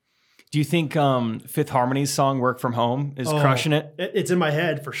thing. Do you think Fifth Harmony's song "Work from Home" is crushing it? It's in my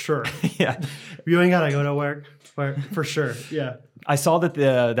head for sure. Yeah, You ain't gotta go to work for sure. Yeah. I saw that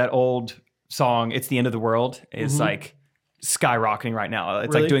that old song "It's the End of the World" is like skyrocketing right now.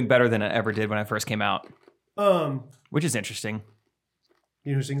 It's Really? like doing better than it ever did when it first came out, which is interesting.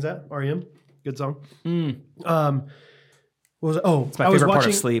 You know who sings that? REM. Good song. What was it? Oh, It's my favorite part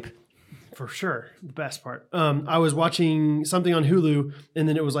of sleep. For sure, the best part. I was watching something on Hulu, and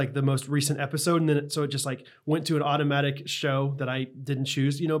then it was like the most recent episode, and then it just like went to an automatic show that I didn't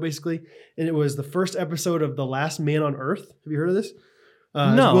choose, basically. And it was the first episode of The Last Man on Earth. Have you heard of this?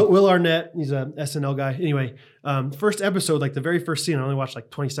 No. Will Arnett. He's a SNL guy. Anyway, first episode, like the very first scene, I only watched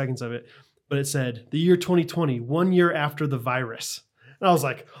like 20 seconds of it, but it said the year 2020, 1 year after the virus. And I was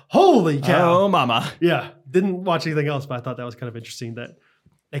like, holy cow. Oh, mama. Yeah. Didn't watch anything else, but I thought that was kind of interesting that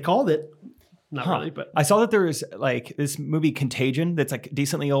they called it. Not really, but I saw that there was like this movie Contagion that's like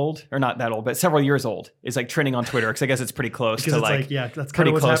decently old, or not that old, but several years old. It's like trending on Twitter because I guess it's pretty close because to it's like, yeah, that's kind pretty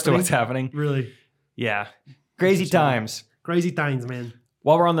of what's close happening. to what's happening. Really Yeah, crazy times. crazy times, man.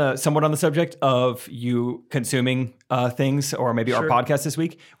 While we're somewhat on the subject of you consuming things, or maybe our Sure. podcast this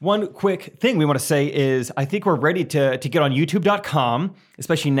week, one quick thing we want to say is I think we're ready to get on YouTube.com,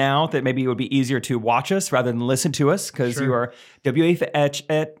 especially now that maybe it would be easier to watch us rather than listen to us because Sure. you are WFH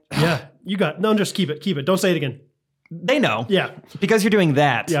at Yeah, you got no. Just keep it. Don't say it again. They know. Yeah. Because you're doing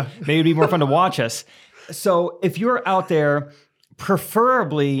that. Yeah. Maybe it'd be more fun to watch us. So if you're out there,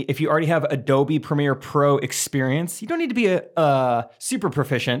 preferably if you already have Adobe Premiere Pro experience, you don't need to be a super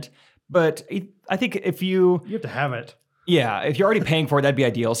proficient, but I think if you You have to have it. if you're already paying for it, that'd be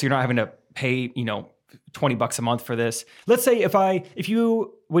ideal. So you're not having to pay, $20 a month for this. Let's say if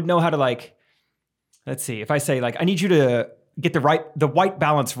you would know how to let's see, if I say I need you to get the white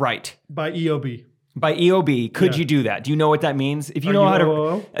balance right By EOB. by EOB, could Yeah. you do that? Do you know what that means? If you Are know you how to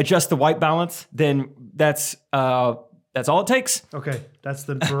OOO? adjust the white balance, then that's all it takes. Okay. That's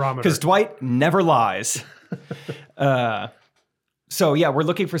the barometer. Because Dwight never lies. So yeah, we're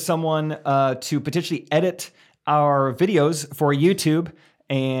looking for someone to potentially edit our videos for YouTube.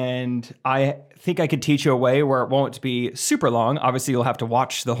 And I think I could teach you a way where it won't be super long. Obviously, you'll have to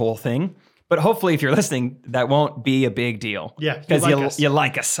watch the whole thing. But hopefully, if you're listening, that won't be a big deal. Yeah, you Because like us. you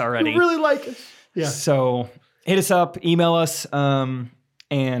like us already. You really like it. Yeah. So hit us up, email us,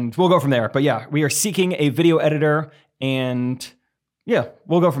 and we'll go from there. But yeah, we are seeking a video editor, and yeah,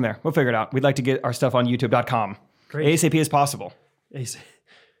 we'll go from there. We'll figure it out. We'd like to get our stuff on youtube.com. Great. ASAP as possible. Ace.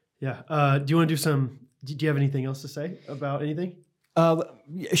 Yeah. Do you want to do some? Do you have anything else to say about anything?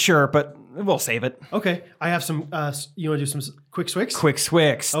 Sure, but we'll save it. Okay. I have some. You want to do some quick swicks? Quick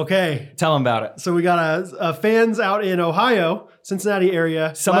Swix. Okay. Tell them about it. So we got fans out in Ohio, Cincinnati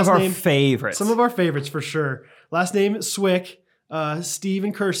area. Some Last of our name- favorites. Some of our favorites for sure. Last name Swick, Steve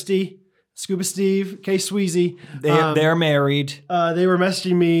and Kirsty, Scuba Steve, K Sweezy. They're married. They were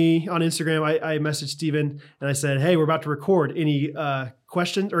messaging me on Instagram. I messaged Steven and I said, hey, we're about to record. Any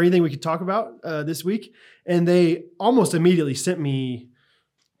questions or anything we could talk about this week? And they almost immediately sent me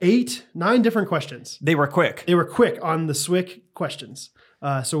 8-9 different questions. They were quick. They were quick on the Swick questions.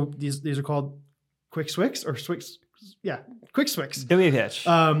 So these are called quick swicks or swicks. Yeah, quick swicks.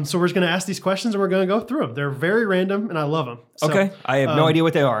 WH. So we're just going to ask these questions and we're going to go through them. They're very random and I love them. So, Okay. I have no idea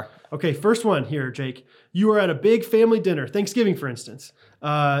what they are. Okay, first one here, Jake. You are at a big family dinner, Thanksgiving, for instance.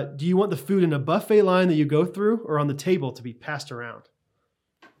 Do you want the food in a buffet line that you go through or on the table to be passed around?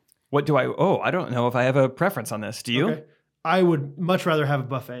 What do I... Oh, I don't know if I have a preference on this. Do you? Okay. I would much rather have a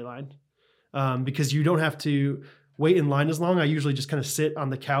buffet line because you don't have to wait in line as long. I usually just kind of sit on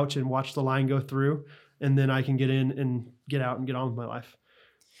the couch and watch the line go through, and then I can get in and get out and get on with my life.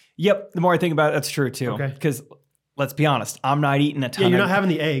 Yep. The more I think about it, that's true too. Okay. Because let's be honest, I'm not eating a ton Yeah, you're of... not having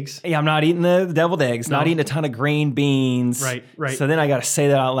the eggs. Yeah, I'm not eating the deviled eggs, No. not eating a ton of green beans. Right, right. So then I got to say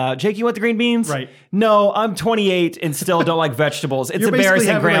that out loud. Jake, you want the green beans? Right. No, I'm 28 and still don't like vegetables. It's You're basically embarrassing,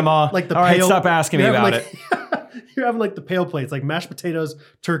 having, Grandma. Like the All right, pale, stop asking me you're about having, it. You're having like the pale plates, like mashed potatoes,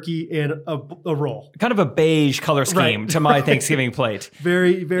 turkey, and a roll. Kind of a beige color scheme Right, to my right. Thanksgiving plate.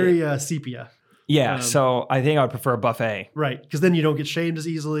 Very, very sepia. Yeah, so I think I would prefer a buffet. Right, because then you don't get shamed as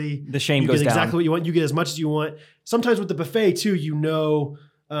easily. The shame you goes get down. exactly what you want. You get as much as you want. Sometimes with the buffet too,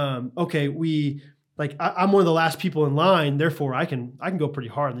 okay, I'm one of the last people in line, therefore I can go pretty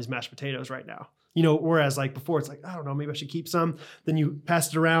hard on these mashed potatoes right now. Whereas like before it's like, I don't know, maybe I should keep some. Then you pass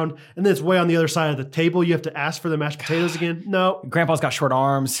it around, and then it's way on the other side of the table. You have to ask for the mashed potatoes again. No, Grandpa's got short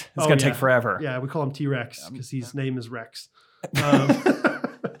arms. It's going to take forever. Yeah, we call him T-Rex because his name is Rex.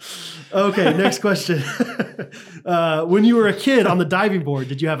 Okay, next question. When you were a kid on the diving board,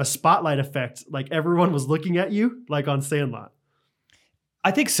 did you have a spotlight effect? Like everyone was looking at you, like on Sandlot? I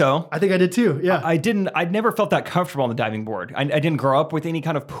think so. I think I did too. Yeah. I'd never felt that comfortable on the diving board. I didn't grow up with any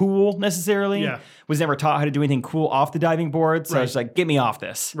kind of pool necessarily. Yeah. Was never taught how to do anything cool off the diving board. So I Right. was like, get me off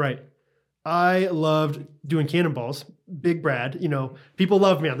this. Right. I loved doing cannonballs. Big Brad, people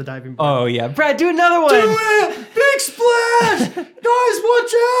love me on the diving board. Oh, yeah. Brad, do another one. Do it! Big splash! Guys,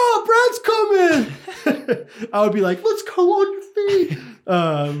 watch out! Brad's coming! I would be like, let's go on your feet.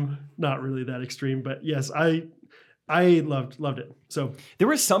 Not really that extreme, but yes, I loved it. So There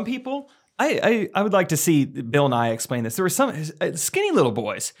were some people, I would like to see Bill Nye explain this. There were some skinny little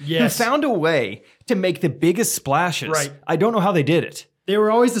boys Yes. who found a way to make the biggest splashes. Right. I don't know how they did it. they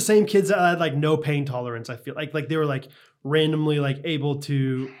were always the same kids that had like no pain tolerance. I feel like they were like randomly like able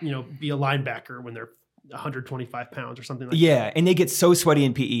to, be a linebacker when they're 125 pounds or something like that. Yeah, and they get so sweaty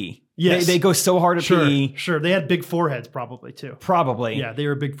in PE. Yes. They go so hard at PE. Sure. They had big foreheads probably too. Probably. Yeah, they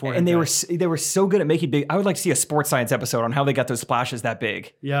were big forehead. And guys. they were so good at making big. I would like to see a sports science episode on how they got those splashes that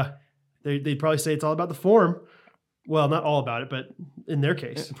big. Yeah. They'd probably say it's all about the form. Well, not all about it, but in their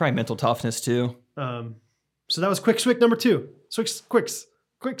case. Probably mental toughness too. So that was quick swick number 2. Quick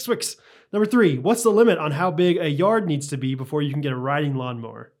swicks. Number 3, what's the limit on how big a yard needs to be before you can get a riding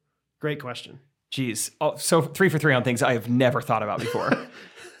lawnmower? Great question. Jeez. Oh, so 3 for 3 on things I have never thought about before.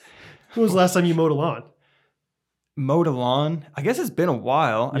 When was the last time you mowed a lawn? Mowed a lawn? I guess it's been a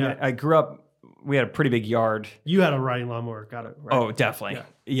while. I Yeah. mean, I grew up we had a pretty big yard. You had a riding lawnmower. Got it. Right? Oh, definitely.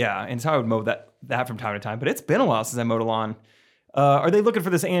 Yeah. And so I would mow that from time to time. But it's been a while since I mowed a lawn. Are they looking for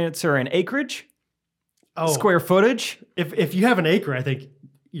this answer in acreage? Oh, Square footage? If you have an acre, I think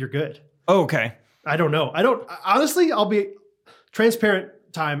you're good. Oh, okay. I don't know. Honestly, I'll be transparent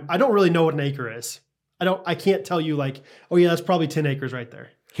time. I don't really know what an acre is. I can't tell you like, oh yeah, that's probably 10 acres right there.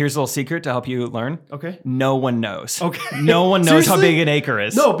 Here's a little secret to help you learn. Okay. No one knows. Okay. No one knows how Seriously? big an acre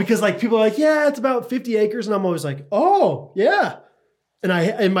is. No, because like people are like, yeah, it's about 50 acres. And I'm always like, oh yeah. And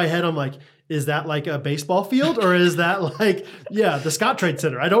in my head, I'm like, is that like a baseball field or is that like, the Scott Trade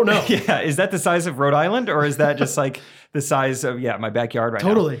Center? I don't know. Yeah. Is that the size of Rhode Island or is that just like the size of, my backyard right now?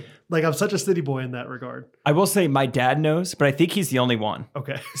 Totally. Like I'm such a city boy in that regard. I will say my dad knows, but I think he's the only one.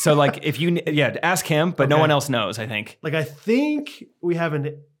 Okay. So like if you, ask him, but no Okay. one else knows, I think. Like I think we have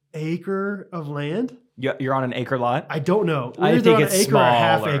an acre of land. You're on an acre lot? I don't know. I We're think on it's an acre or a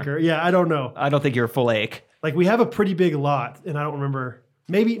half smaller. acre. Yeah, I don't know. I don't think you're a full acre. Like we have a pretty big lot, and I don't remember.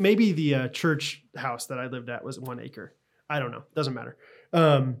 Maybe the church house that I lived at was 1 acre. I don't know. Doesn't matter.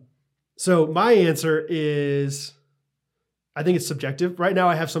 So my answer is, I think it's subjective. Right now,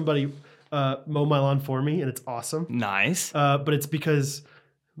 I have somebody mow my lawn for me, and it's awesome. Nice. But it's because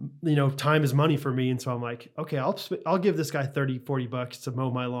time is money for me, and so I'm like, okay, I'll give this guy $30-$40 to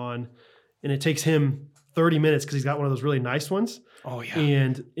mow my lawn, and it takes him 30 minutes because he's got one of those really nice ones. Oh, yeah.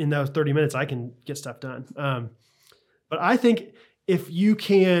 And in those 30 minutes, I can get stuff done. But I think if you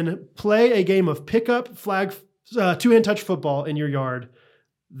can play a game of pickup, flag, two-hand touch football in your yard,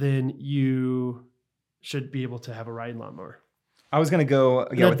 then you should be able to have a riding lawnmower. I was going to go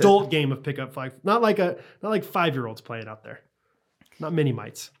An adult game of pickup flag, not like 5-year-olds playing out there, not mini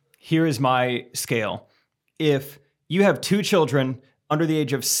mites. Here is my scale. If you have 2 children under the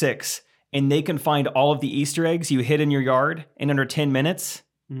age of 6 and they can find all of the Easter eggs you hid in your yard in under 10 minutes,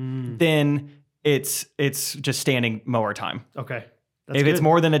 then it's just standing mower time. Okay. If it's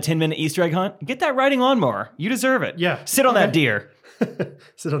more than a 10-minute Easter egg hunt, get that riding lawnmower. You deserve it. Yeah. Sit on that Okay. deer.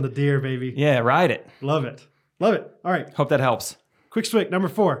 Sit on the deer, baby. Yeah, ride it. Love it. Love it. All right. Hope that helps. Quick swig, number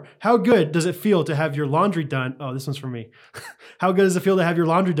 4. How good does it feel to have your laundry done? Oh, this one's for me. How good does it feel to have your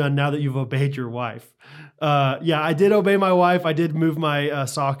laundry done now that you've obeyed your wife? I did obey my wife. I did move my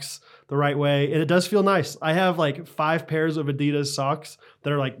socks the right way, and it does feel nice. I have like 5 pairs of Adidas socks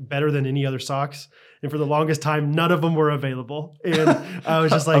that are like better than any other socks. And for the longest time, none of them were available. And I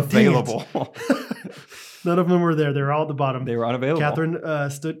was just like, available. None of them were there. They were all at the bottom. They were unavailable. Catherine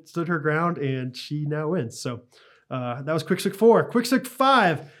stood her ground, and she now wins. So that was Quick Stick 4. Quick Stick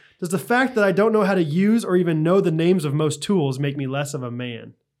 5. Does the fact that I don't know how to use or even know the names of most tools make me less of a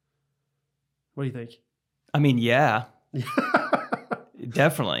man? What do you think? I mean, yeah.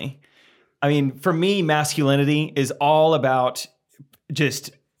 Definitely. I mean, for me, masculinity is all about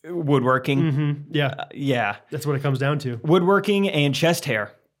just woodworking. Yeah, Yeah. that's what it comes down to. Woodworking and chest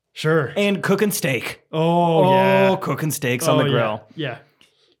hair. Sure. And cooking steak. Oh, yeah. Cooking steaks on the grill. Yeah.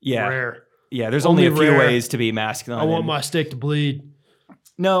 Yeah. Rare. Yeah, there's only a Only few rare. ways to be masculine. I want and- my steak to bleed.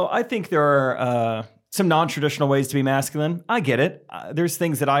 No, I think there are some non-traditional ways to be masculine. I get it. There's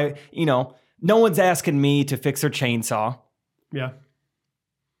things that no one's asking me to fix their chainsaw. Yeah.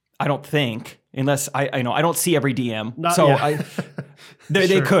 I don't think, unless I don't see every DM. Not- so yeah. they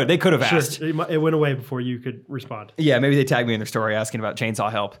Sure. could have asked. Sure. It went away before you could respond. Yeah, maybe they tagged me in their story asking about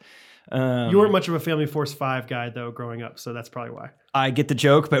chainsaw help. You weren't much of a Family Force 5 guy, though, growing up, so that's probably why. I get the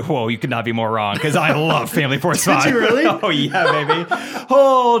joke, but whoa, you could not be more wrong because I love Family Force 5. you really? Oh, yeah, baby.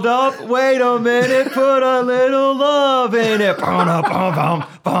 Hold up, wait a minute, put a little love in it.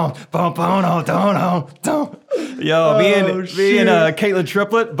 Yo, being Caitlin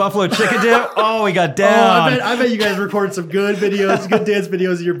Triplet, Buffalo Chicken Dip. Oh, we got down. I bet you guys recorded some good videos, good dance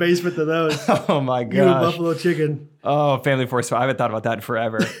videos in your basement to those. Oh, my You and gosh. Buffalo Chicken. Oh, Family Force 5. I haven't thought about that in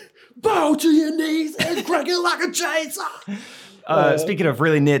forever. Bow to your knees and crack it like a chainsaw. Speaking of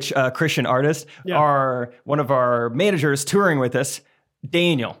really niche Christian artists, Yeah. one of our managers touring with us,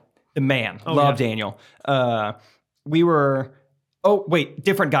 Daniel, the man. Love yeah. Daniel. We were... Oh, wait,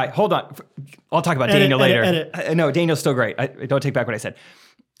 different guy. Hold on. I'll talk about Daniel later. edit. No, Daniel's still great. I don't take back what I said.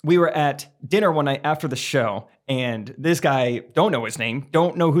 We were at dinner one night after the show, and this guy, don't know his name,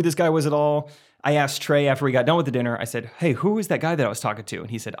 don't know who this guy was at all. I asked Trey after we got done with the dinner, I said, hey, who is that guy that I was talking to? And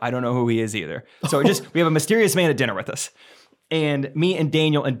he said, I don't know who he is either. So we have a mysterious man at dinner with us. And me and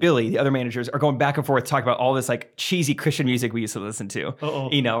Daniel and Billy, the other managers, are going back and forth talking about all this like cheesy Christian music we used to listen to. Uh-oh.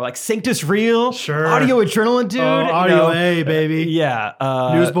 Like Sanctus Real, Sure. Audio Adrenaline, dude. Audio A, baby. Yeah.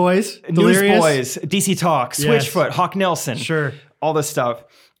 Newsboys. Delirious. Newsboys, DC Talk, Yes. Switchfoot, Hawk Nelson. Sure. All this stuff.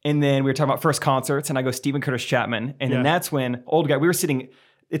 And then we were talking about first concerts, and I go Stephen Curtis Chapman. And then that's when old guy, we were sitting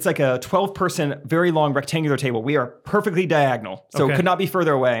It's like a 12-person, very long rectangular table. We are perfectly diagonal, so Okay. it could not be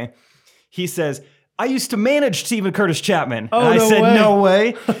further away. He says, I used to manage Stephen Curtis Chapman. Oh, and I no said, way. no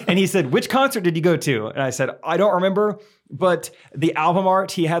way. And he said, which concert did you go to? And I said, I don't remember. But the album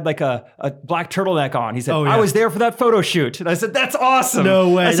art, he had like a black turtleneck on. He said, Oh, yeah. I was there for that photo shoot. And I said, that's awesome. No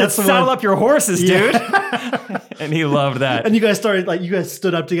way. I said, That's the saddle one- up your horses, dude. and he loved that. And you guys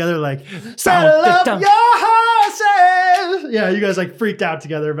stood up together like, saddle up dun. your horses. Yeah, you guys like freaked out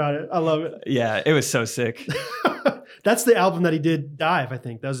together about it. I love it. Yeah, it was so sick. That's the album that he did, Dive, I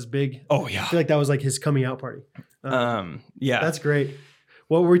think. That was his big, Oh, yeah. I feel like that was like his coming out party. Yeah. That's great.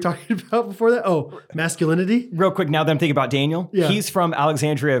 What were we talking about before that? Oh, masculinity? Real quick, now that I'm thinking about Daniel, Yeah. he's from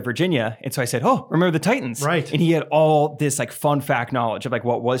Alexandria, Virginia. And so I said, oh, remember the Titans? Right. And he had all this like fun fact knowledge of like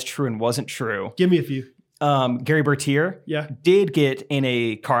what was true and wasn't true. Give me a few. Gary Bertier Yeah. did get in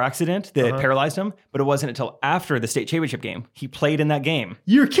a car accident that paralyzed him, but it wasn't until after the state championship game. He played in that game.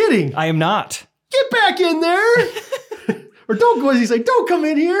 You're kidding. I am not. Get back in there. Or don't go, he's like, don't come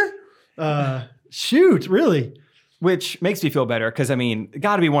in here. Shoot, really? Which makes me feel better because, I mean,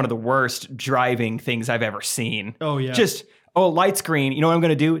 got to be one of the worst driving things I've ever seen. Oh, yeah. Just, light screen. You know what I'm going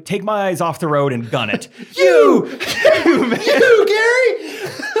to do? Take my eyes off the road and gun it. you man. You,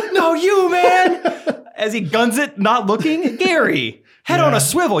 Gary? No, you, man. As he guns it, not looking. Gary, head on Yeah. a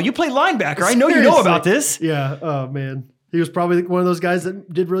swivel. You play linebacker. I know you know about this. Yeah. Oh, man. He was probably one of those guys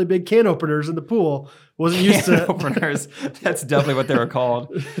that did really big can openers in the pool. Wasn't used Can to openers. That's definitely what they were called.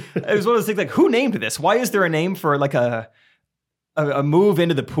 It was one of those things like, who named this? Why is there a name for like a move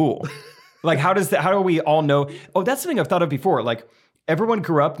into the pool? Like, how do we all know? Oh, that's something I've thought of before. Like, everyone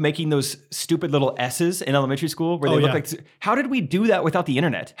grew up making those stupid little S's in elementary school where they look yeah. like, how did we do that without the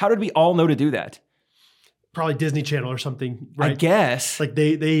internet? How did we all know to do that? probably Disney Channel or something. I Right? guess. Like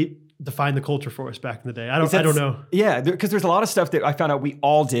they defined the culture for us back in the day. I don't know. Yeah, because there's a lot of stuff that I found out we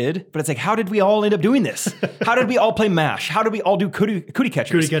all did, but it's like, how did we all end up doing this? How did we all play MASH? How did we all do cootie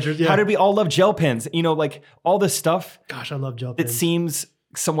catchers? Cootie catchers, yeah. How did we all love gel pens? You know, like all this stuff Gosh, I love gel that pens. seems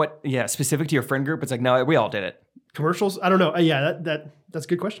somewhat, specific to your friend group. It's like, no, we all did it. Commercials? I don't know. Yeah, that's a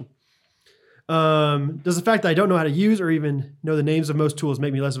good question. Does the fact that I don't know how to use or even know the names of most tools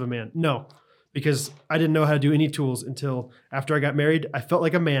make me less of a man? No, because I didn't know how to do any tools until after I got married. I felt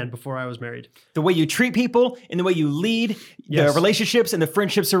like a man before I was married. The way you treat people and the way you lead Yes. the relationships and the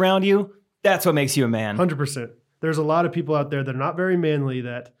friendships around you, that's what makes you a man. 100%. There's a lot of people out there that are not very manly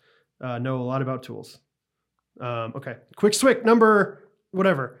that know a lot about tools. Okay. Quick Swick, number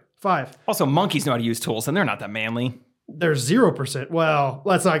whatever, 5. Also, monkeys know how to use tools and they're not that manly. There's 0%. Well,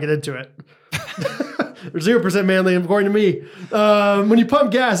 let's not get into it. There's 0% manly, according to me. When you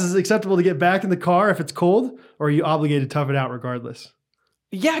pump gas, is it acceptable to get back in the car if it's cold, or are you obligated to tough it out regardless?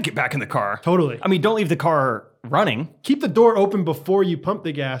 Yeah, get back in the car. Totally. I mean, don't leave the car running. Keep the door open before you pump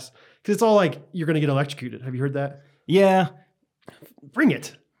the gas, because it's all like you're going to get electrocuted. Have you heard that? Yeah. Bring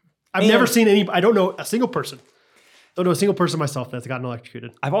it. I've And- never seen any. I don't know a single person. Don't know a single person myself that's gotten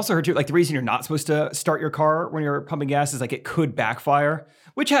electrocuted. I've also heard too, like the reason you're not supposed to start your car when you're pumping gas is like it could backfire,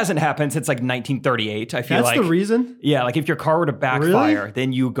 which hasn't happened since like 1938. I feel That's like the reason, Yeah, like if your car were to backfire,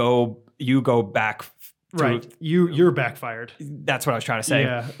 then you go back. To, right? You're backfired. That's what I was trying to say.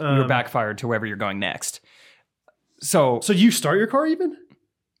 Yeah, You're backfired to wherever you're going next. So So you start your car even?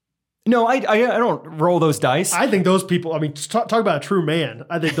 no, I don't roll those dice. I think those people. I mean, talk about a true man.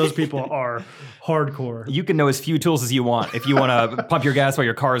 I think those people are hardcore. You can know as few tools as you want if you want to pump your gas while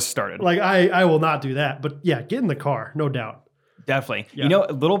your car is started. Like I will not do that. But yeah, get in the car, no doubt. Definitely. Yeah. You know,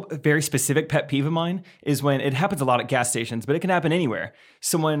 a little very specific pet peeve of mine is when it happens a lot at gas stations, but it can happen anywhere.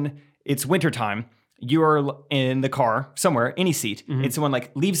 It's wintertime, you're in the car somewhere, any seat, and someone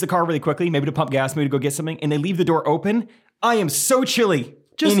like leaves the car really quickly, maybe to pump gas, maybe to go get something, and they leave the door open. I am so chilly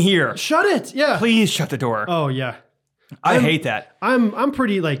in here. Shut it. Yeah. Please shut the door. Oh yeah. I hate that. I'm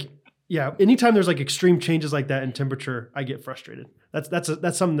pretty like, yeah. Anytime there's like extreme changes like that in temperature, I get frustrated.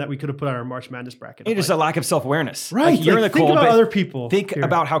 That's something that we could have put on our March Madness bracket. It's just a lack of self-awareness. right. Like, you're in the think cold, about but other people. think here.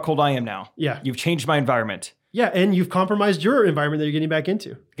 about how cold I am now. Yeah. You've changed my environment. Yeah, and you've compromised your environment that you're getting back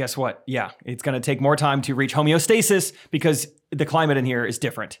into. Guess what? Yeah, it's going to take more time to reach homeostasis because the climate in here is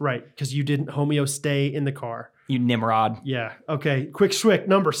different. Right, because you didn't homeo stay in the car. You Nimrod. Yeah. Okay. Quick Swick,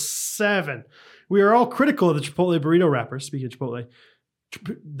 number 7. We are all critical of the Chipotle burrito wrappers. Speaking of Chipotle,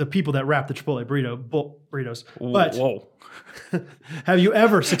 the people that wrap the Chipotle burritos. But Whoa. have you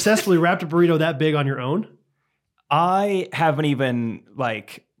ever successfully wrapped a burrito that big on your own? I haven't even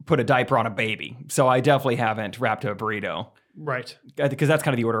like put a diaper on a baby, so I definitely haven't wrapped a burrito Right. because that's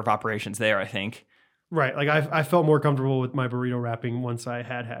kind of the order of operations there, I think. Right. Like I felt more comfortable with my burrito wrapping once I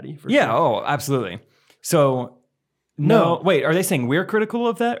had Hattie. For Yeah. sure. Oh, absolutely. So No. Wait, are they saying we're critical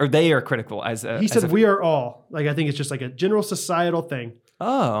of that? Or they are critical as a... He as said a- we are all. Like, I think it's just like a general societal thing.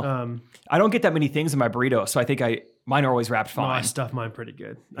 Oh. I don't get that many things in my burrito, so I think mine are always wrapped No, I fine. stuff mine pretty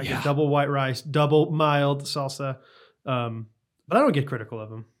good. I Yeah. get double white rice, double mild salsa. But I don't get critical of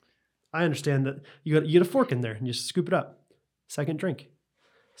them. I understand that you get a fork in there and you just scoop it up. Second drink.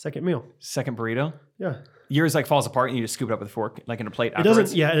 Second meal. Second burrito? Yeah. Yours like falls apart and you just scoop it up with a fork, like in a plate It afterwards?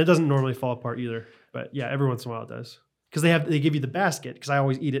 doesn't, yeah, and it doesn't normally fall apart either. But yeah, every once in a while it does. Because they give you the basket, because I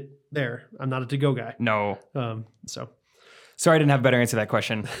always eat it there. I'm not a to-go guy. No. So Sorry I didn't have a better answer to that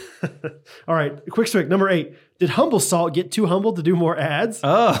question. all right, quick swig, number 8. Did Humble Salt get too humble to do more ads?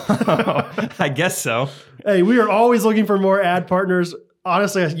 Oh, I guess so. Hey, we are always looking for more ad partners.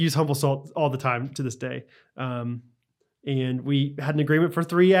 Honestly, I use Humble Salt all the time to this day. And we had an agreement for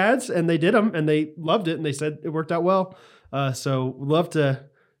 3 ads, and they did them, and they loved it, and they said it worked out well. So we'd love to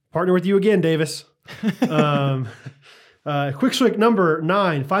partner with you again, Davis. Quick swig number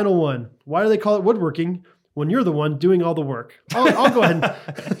 9, final one. Why do they call it woodworking when you're the one doing all the work? I'll go ahead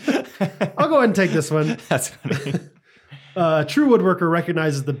and take this one. That's funny. True woodworker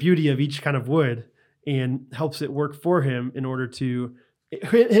recognizes the beauty of each kind of wood and helps it work for him in order to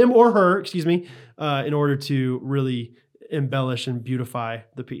him or her, in order to really embellish and beautify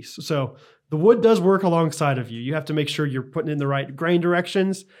the piece. So the wood does work alongside of you. You have to make sure you're putting in the right grain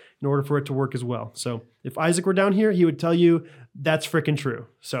directions in order for it to work as well. So if Isaac were down here, he would tell you that's freaking true.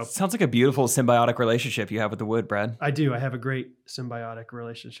 So Sounds like a beautiful symbiotic relationship you have with the wood, Brad. I do. I have a great symbiotic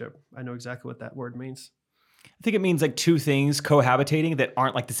relationship. I know exactly what that word means. I think it means like 2 things cohabitating that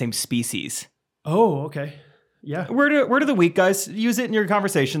aren't like the same species. Oh, okay. Yeah. Word of the week, guys. Use it in your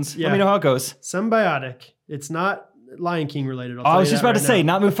conversations. Yeah. Let me know how it goes. Symbiotic. It's not Lion King related. I was just about to say,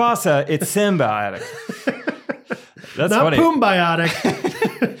 not Mufasa, it's symbiotic. That's not funny.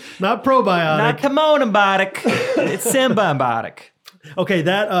 Poombiotic. Not probiotic. Not Kimonobiotic. It's symbiotic. Okay,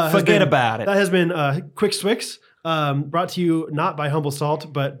 that Forget about it. That has been Quick Swix, brought to you not by Humble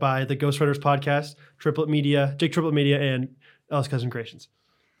Salt, but by the Ghost Runners podcast, Triplet Media, Jake Triplet Media, and Ellis Cousin Creations.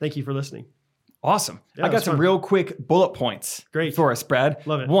 Thank you for listening. Awesome. Yeah, I got that's some fun. real quick bullet points Great. for us, Brad.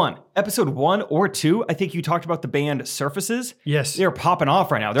 Love it. 1, episode 1 or 2, I think you talked about the band Surfaces. Yes. They're popping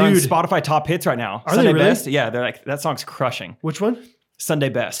off right now. They're on Dude. Spotify top hits right now. Are they Sunday really? Best. Yeah, they're like, that song's crushing. Which one? Sunday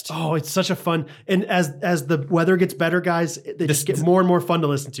Best. Oh, it's such a fun. And as the weather gets better, guys, they just get more and more fun to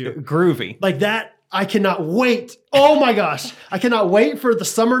listen to. Groovy. Like that, I cannot wait. Oh my gosh. I cannot wait for the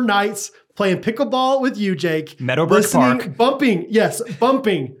summer nights playing pickleball with you, Jake. Meadowbrook Park.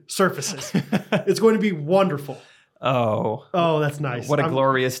 Bumping surfaces. It's going to be wonderful. Oh, Oh, that's nice. what a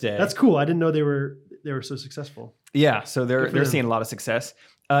glorious day. That's cool. I didn't know they were so successful. Yeah, so they're them. seeing a lot of success.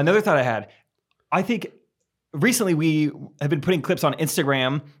 Another thought I had, I think recently we have been putting clips on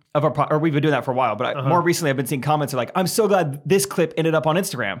Instagram of or we've been doing that for a while, but more recently I've been seeing comments like, I'm so glad this clip ended up on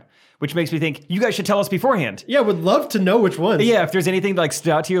Instagram, which makes me think you guys should tell us beforehand. Yeah, would love to know which ones. Yeah, if there's anything that like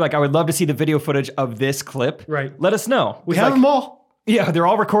stood out to you, like I would love to see the video footage of this clip. Right. Let us know. We It's have like, them all. Yeah, they're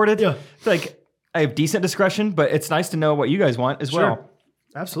all recorded. Yeah. It's like I have decent discretion, but it's nice to know what you guys want as well.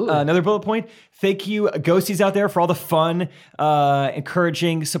 Absolutely. Another bullet point. Thank you, ghosties out there, for all the fun,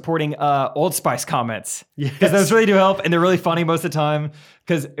 encouraging, supporting Old Spice comments. Yes. Because those really do help, and they're really funny most of the time.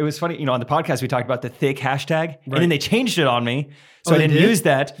 Because it was funny, on the podcast we talked about the thick hashtag, and then they changed it on me, so Oh, I they didn't did? use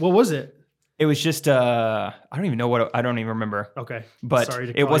that. What was it? It was just I don't even know what I don't even remember. Okay. But Sorry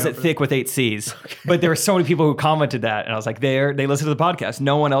to it call you wasn't out for thick with 8 C's. But there were so many people who commented that, and I was like, they listen to the podcast.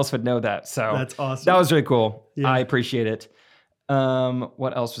 No one else would know that. So That's awesome. That was really cool. Yeah. I appreciate it.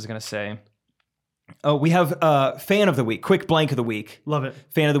 What else was I gonna say? Oh, we have fan of the week, quick blank of the week. Love it.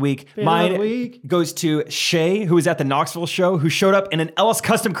 Fan of the week. Fan Mine of the week. goes to Shay, who was at the Knoxville show, who showed up in an Ellis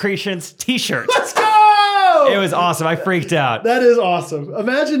Custom Creations t-shirt. Let's go! It was awesome. I freaked out. That is awesome.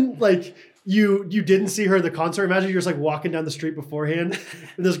 Imagine like you didn't see her at the concert. Imagine you're just like walking down the street beforehand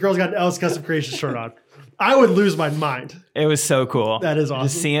and this girl's got an Ellis Custom Creations shirt on. I would lose my mind. It was so cool. That is awesome.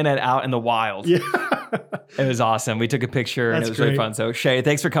 Just seeing it out in the wild. Yeah. It was awesome. We took a picture and That's it was really great. fun. So Shay,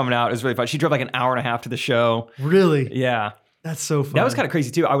 thanks for coming out. It was really fun. She drove like an hour and a half to the show. Really? Yeah. That's so fun. That was kind of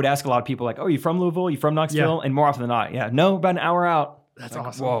crazy too. I would ask a lot of people like, oh, you from Louisville? You from Knoxville? Yeah. And more often than not, yeah. No, about an hour out. That's Like,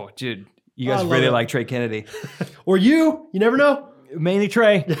 awesome. Whoa, dude. You I guys love really it. like Trey Kennedy. Or you never know. Mainly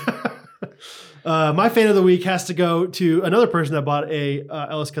Trey. My fan of the week has to go to another person that bought a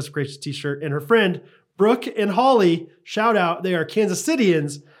Ellis Custom Creations t-shirt, and her friend Brooke and Holly. Shout out, they are Kansas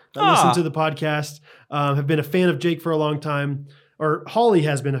Cityans that listen to the podcast. Have been a fan of Jake for a long time, or Holly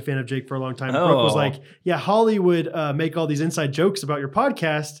has been a fan of Jake for a long time. Brooke was Oh. like, "Yeah, Holly would make all these inside jokes about your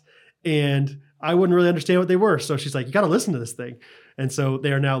podcast, and I wouldn't really understand what they were." So she's like, "You got to listen to this thing," and so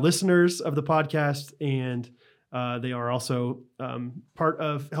they are now listeners of the podcast and. They are also part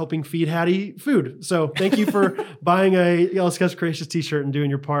of helping feed Hattie food. So thank you for buying a Yellow Scuffs Creations t-shirt and doing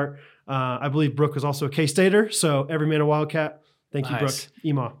your part. I believe Brooke was also a K-Stater. So every man a Wildcat. Thank you, Nice. Brooke.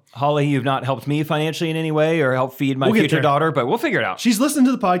 Ema. Holly, you've not helped me financially in any way or helped feed my We'll get future there. daughter, but we'll figure it out. She's listened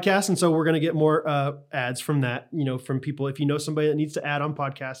to the podcast, and so we're going to get more ads from that, from people. If you know somebody that needs to add on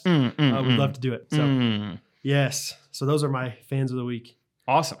podcasts, we'd love to do it. So yes. So those are my fans of the week.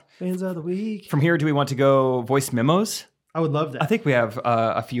 Awesome. Fans of the week. From here, do we want to go voice memos? I would love that. I think we have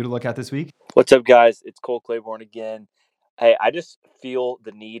a few to look at this week. What's up, guys? It's Cole Claiborne again. Hey, I just feel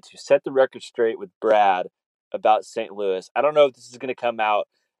the need to set the record straight with Brad about St. Louis. I don't know if this is going to come out.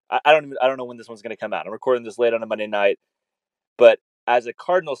 I don't know when this one's going to come out. I'm recording this late on a Monday night, but as a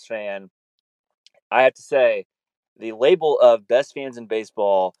Cardinals fan, I have to say the label of best fans in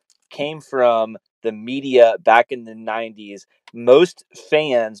baseball came from the media back in the 90s. Most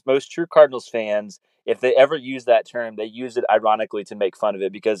true Cardinals fans, if they ever use that term, they use it ironically to make fun of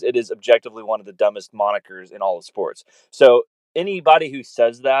it because it is objectively one of the dumbest monikers in all of sports. So anybody who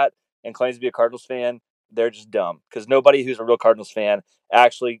says that and claims to be a Cardinals fan, they're just dumb because nobody who's a real Cardinals fan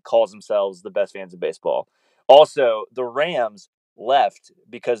actually calls themselves the best fans in baseball. Also, the Rams left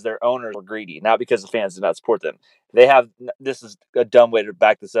because their owners were greedy, not because the fans did not support them. This is a dumb way to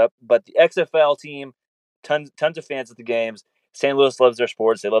back this up, but the XFL team, tons of fans at the games. St. Louis loves their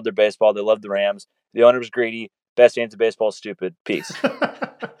sports. They love their baseball. They love the Rams. The owner was greedy. Best fans of baseball is stupid. Peace.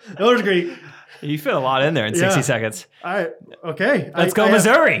 That was great. You fit a lot in there in 60 seconds. Okay. Let's go,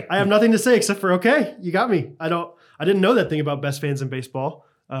 Missouri. I have nothing to say except for okay. You got me. I didn't know that thing about best fans in baseball.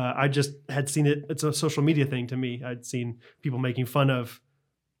 I just had seen it. It's a social media thing to me. I'd seen people making fun of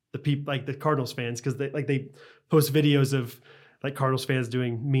the people like the Cardinals fans because they post videos of like Cardinals fans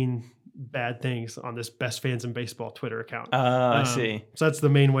doing mean bad things on this best fans in baseball Twitter account. I see. So that's the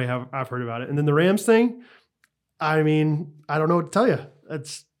main way I've heard about it. And then the Rams thing, I mean, I don't know what to tell you.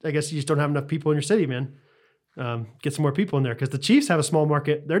 I guess you just don't have enough people in your city, man. Get some more people in there because the Chiefs have a small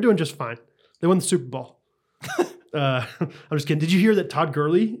market. They're doing just fine. They won the Super Bowl. I'm just kidding. Did you hear that Todd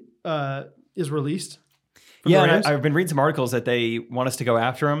Gurley is released? from the Yeah, Rams? I've been reading some articles that they want us to go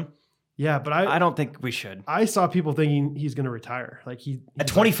after him. Yeah, but I don't think we should. I saw people thinking he's going to retire. Like he's At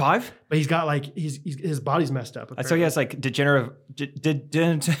 25? but he's got like his body's messed up. So he has like degenerative WFH.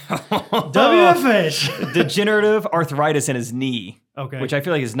 degenerative arthritis in his knee. Okay. Which I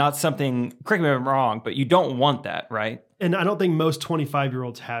feel like is not something, correct me if I'm wrong, but you don't want that, right? And I don't think most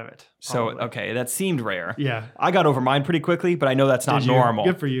 25-year-olds have it. So, probably. okay, that seemed rare. Yeah. I got over mine pretty quickly, but I know that's not Did you? normal.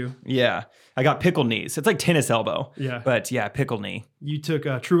 Good for you. Yeah. I got pickle knees. It's like tennis elbow. Yeah. But yeah, pickle knee. You took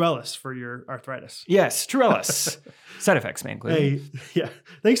Truellis for your arthritis. Yes, Truellis. Side effects may include. Hey, yeah.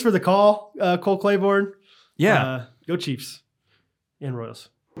 Thanks for the call, Cole Claiborne. Yeah. Go Chiefs and Royals.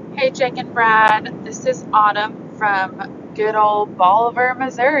 Hey, Jake and Brad. This is Autumn from good old Bolivar,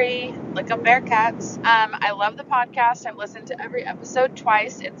 Missouri. Look up Bearcats. I love the podcast. I've listened to every episode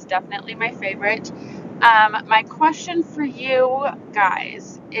twice. It's definitely my favorite. My question for you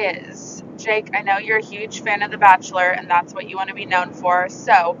guys is, Jake, I know you're a huge fan of The Bachelor, and that's what you want to be known for.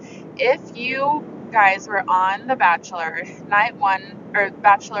 So if you guys were on The Bachelor, night one, or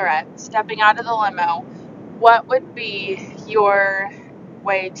Bachelorette, stepping out of the limo, what would be your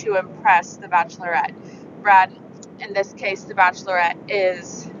way to impress the Bachelorette? Brad, in this case, the Bachelorette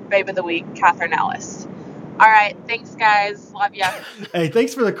is Babe of the Week, Catherine Ellis. All right, thanks, guys. Love ya. Hey,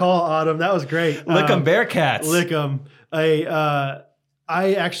 thanks for the call, Autumn. That was great. Lick 'em Bearcats. Lick 'em.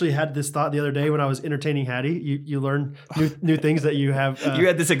 I actually had this thought the other day when I was entertaining Hattie. You learn new things that you have. You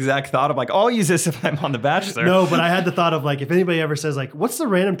had this exact thought of like, I'll use this if I'm on The Bachelor. No, but I had the thought of like, if anybody ever says like, what's the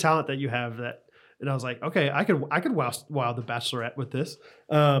random talent that you have that, and I was like, okay, I could wow the Bachelorette with this.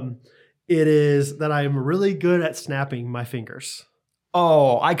 It is that I am really good at snapping my fingers.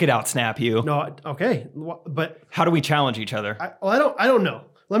 Oh, I could outsnap you. No, okay, but How do we challenge each other? I don't know.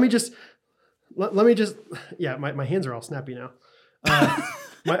 Let me just. Yeah, my hands are all snappy now.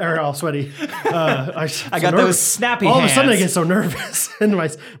 Or all sweaty. I got those snappy All hands. of a sudden I get so nervous and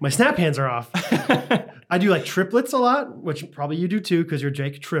my snap hands are off. I do like triplets a lot, which probably you do too because you're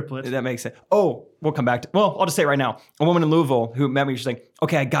Jake Triplet. That makes sense. Oh, we'll come back to, well, I'll just say it right now. A woman in Louisville who met me, she's like,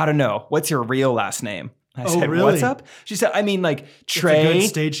 okay, I got to know, what's your real last name? I said, really? what's up? She said, I mean, like, Trey.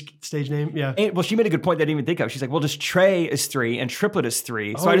 It's a good stage name, yeah. And, well, she made a good point that I didn't even think of. She's like, well, just Trey is 3 and triplet is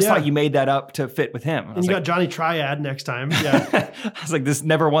 3. So Oh, I just yeah. thought you made that up to fit with him. I And was you like, got Johnny Triad next time. Yeah. I was like, this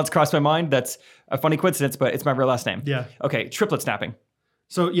never once crossed my mind. That's a funny coincidence, but it's my real last name. Yeah. Okay, triplet snapping.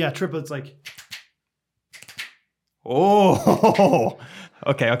 So yeah, triplets like Oh,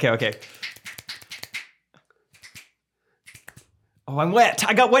 okay. Oh, I'm wet.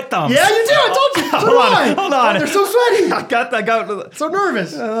 I got wet thumbs. yeah, you do. I told you. Hold on. They're so sweaty. I got So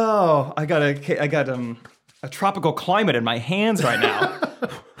nervous. I got a tropical climate in my hands right now.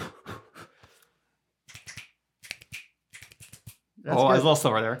 That's I was a good. little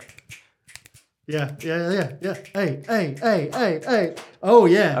slower there. Yeah. Hey. Oh,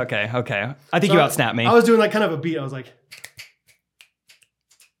 yeah. Okay. I think So you outsnapped me. I was doing like kind of a beat. I was like,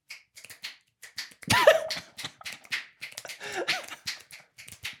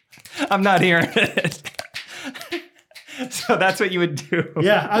 I'm not hearing it. So that's what you would do.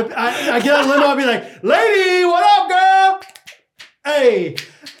 yeah. I get on a limo, I'll be like, lady, what up, girl? Hey.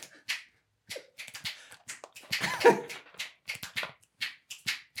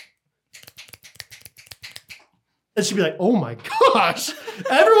 And she'd be like, oh my gosh,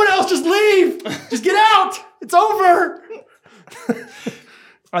 everyone else just leave. Just get out. It's over.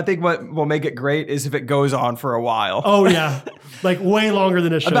 I think what will make it great is if it goes on for a while. Oh, yeah. Like way longer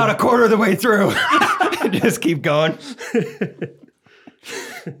than it should. About a quarter of the way through. Just keep going.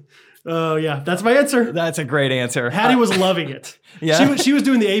 Oh, yeah. That's my answer. That's a great answer. Hattie was loving it. Yeah? She was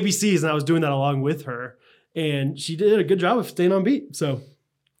doing the ABCs, and I was doing that along with her. And she did a good job of staying on beat. So,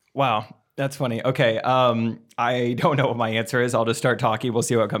 Wow. That's funny. Okay. I don't know what my answer is. I'll just start talking. We'll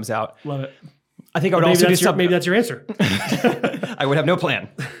see what comes out. love it. I think I would Maybe also do that's, something. maybe that's your answer. I would have no plan.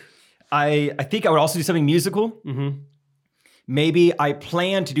 I think I would also do something musical. Mm-hmm. Maybe I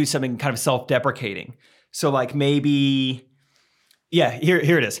plan to do something kind of self-deprecating. So like maybe, here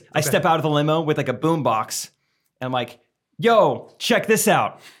it is. I step out of the limo with like a boombox and I'm like, yo, check this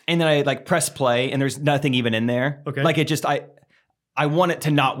out. And then I like press play and there's nothing even in there. Okay. Like it just, I want it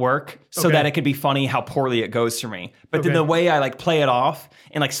to not work so Okay. that it could be funny how poorly it goes for me. But then Okay. the way I like play it off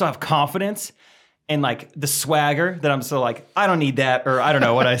and like still have confidence and like the swagger that I'm so like, I don't need that, or I don't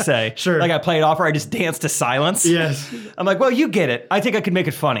know what I say. Sure. Like I play it off or I just dance to silence. Yes. I'm like, well, you get it. I think I could make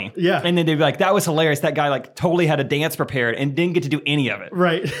it funny. Yeah. And then they'd be like, that was hilarious. That guy like totally had a dance prepared and didn't get to do any of it.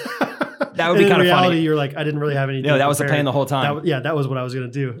 Right. That would be kind of reality, funny. you're like, I didn't really have anything. No, that was the prepared. plan the whole time. That was what I was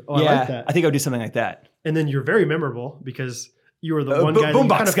going to do. Oh, Yeah. I like that. I think I would do something like that. And then you're very memorable because you were the one guy.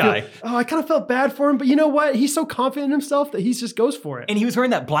 boombox guy. I kind of felt bad for him, but you know what? He's so confident in himself that he just goes for it. And he was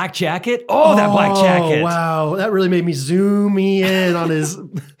wearing that black jacket. Oh, that black jacket. Wow, that really made me zoom in on his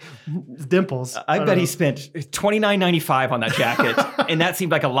dimples. I don't bet he know. spent $29.95 on that jacket. And that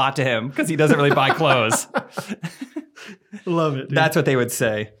seemed like a lot to him because he doesn't really buy clothes. Love it. Dude. That's what they would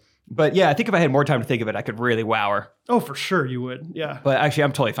say. But yeah, I think if I had more time to think of it, I could really wow her. Oh, for sure you would. Yeah, But actually,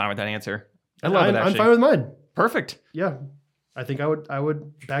 I'm totally fine with that answer. I love it, I'm actually. fine with mine. Perfect. Yeah, I think I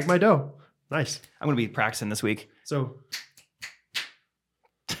would bag my dough. Nice. I'm going to be practicing this week. So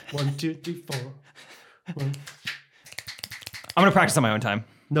 1, 2, 3, 4. I'm going to practice on my own time.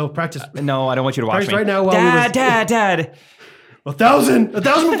 No, practice. No, I don't want you to watch Practice me. right now while we Dad. 1,000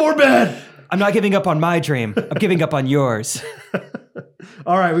 before bed. I'm not giving up on my dream. I'm giving up on yours.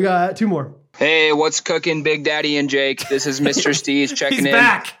 All right, we got 2 more. Hey, what's cooking, Big Daddy and Jake? This is Mr. Steez checking He's in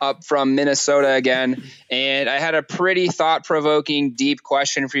back. up from Minnesota again. And I had a pretty thought-provoking, deep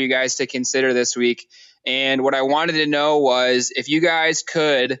question for you guys to consider this week. And what I wanted to know was if you guys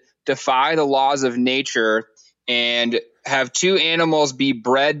could defy the laws of nature and have 2 animals be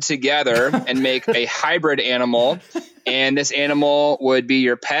bred together and make a hybrid animal, and this animal would be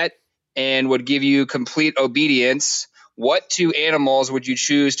your pet and would give you complete obedience, what 2 animals would you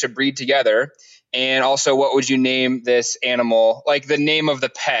choose to breed together? And also, what would you name this animal? Like the name of the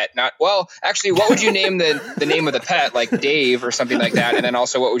pet, what would you name the name of the pet? Like Dave or something like that. And then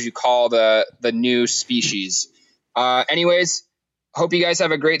also, what would you call the new species? Anyways, hope you guys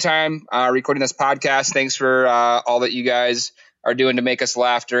have a great time recording this podcast. Thanks for all that you guys are doing to make us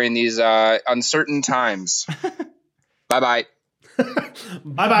laugh during these uncertain times. Bye-bye.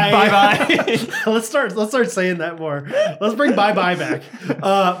 Bye-bye. Bye-bye. let's start saying that more. Let's bring bye-bye back.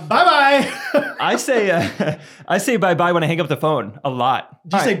 Bye-bye. I say bye-bye when I hang up the phone a lot.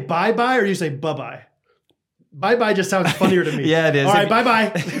 Do you say bye-bye or do you say bye-bye? Bye-bye just sounds funnier to me. Yeah, it is. All right,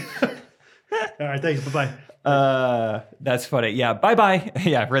 bye-bye. All right, thanks. Bye-bye. That's funny. Yeah, bye-bye.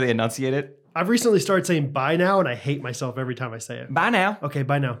 Yeah, really enunciate it. I've recently started saying bye now, and I hate myself every time I say it. Bye now. Okay,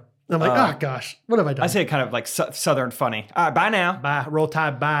 bye now. And I'm like, oh gosh, what have I done? I say it kind of like southern funny. Bye now. bye, roll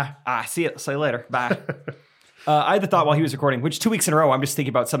tide, bye. See you later. Bye. I had the thought while he was recording, which 2 weeks in a row, I'm just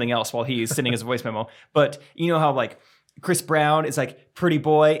thinking about something else while he's sending his voice memo. But you know how like Chris Brown is like Pretty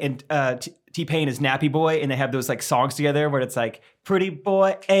Boy and T-Pain is Nappy Boy, and they have those like songs together where it's like Pretty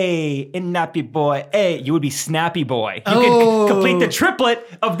Boy A and Nappy Boy A. You would be Snappy Boy. You could complete the triplet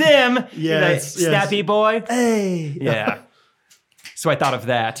of them. Yes, yes. Snappy Boy. Hey. Yeah. So I thought of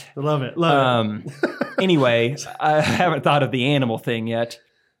that. I love it. Love it. Anyway, I haven't thought of the animal thing yet.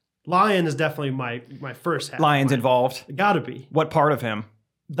 Lion is definitely my first half. Lion's involved. Gotta be. What part of him?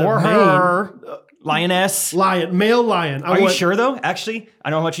 The Or main- her? Lioness? Lion, male lion. Are you sure though? Actually, I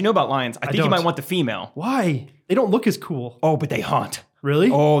don't know how much you know about lions. I think you don't. might want the female. Why? They don't look as cool. Oh, but they hunt.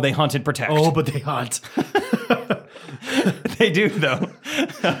 Really? Oh, they hunt and protect. Oh, but they hunt. They do though.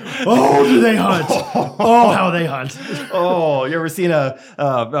 Oh, do they hunt? Oh, how they hunt. Oh, you ever seen a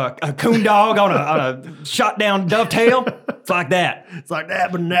coon dog on a shot down dovetail? It's like that. It's like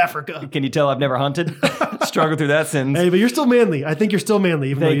that, but in Africa. Can you tell I've never hunted? Struggled through that since. Hey, but you're still manly. I think you're still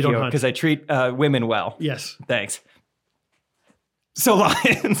manly, even though Thank you don't you, hunt. because I treat women well. Yes. Thanks. So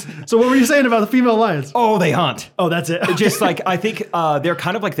lions. So what were you saying about the female lions? Oh, they hunt. Oh, that's it. Just like I think they're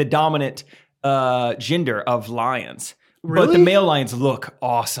kind of like the dominant gender of lions. But the Really? male lions look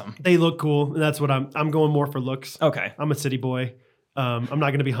awesome. They look cool. And that's what I'm going more for looks. Okay. I'm a city boy. I'm not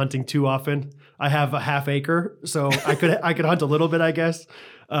going to be hunting too often. I have a half acre, so I could hunt a little bit, I guess.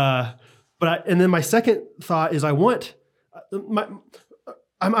 And then my second thought is I want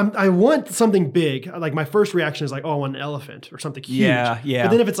something big. Like my first reaction is like, oh, I want an elephant or something huge. Yeah.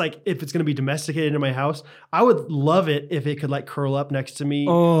 But then if it's going to be domesticated in my house, I would love it if it could like curl up next to me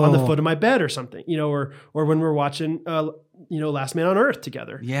on the foot of my bed or something, or when we're watching, Last Man on Earth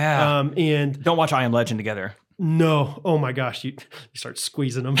together. Yeah. And Don't watch I Am Legend together. no, oh my gosh, you start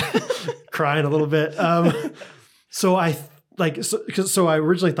squeezing them, crying a little bit. So I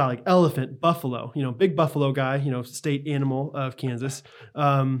originally thought like elephant, buffalo, big buffalo guy, state animal of Kansas. But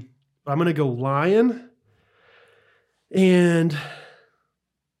I'm gonna go lion and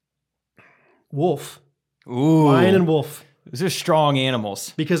wolf. Ooh. Lion and wolf. Those are strong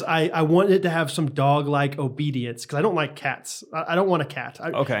animals. Because I want it to have some dog-like obedience. Because I don't like cats. I don't want a cat.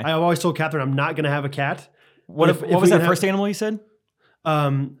 Okay. I've always told Catherine I'm not gonna have a cat. What But was we that can first animal you said?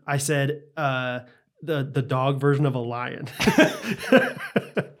 I said the dog version of a lion.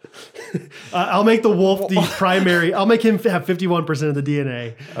 I'll make the wolf the primary. I'll make him have 51% of the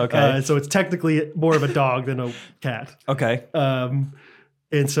DNA. Okay. So it's technically more of a dog than a cat. Okay.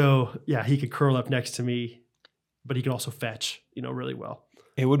 And so yeah, he could curl up next to me, but he could also fetch, really well.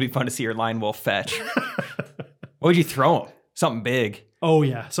 It would be fun to see your lion wolf fetch. What would you throw him? Something big. Oh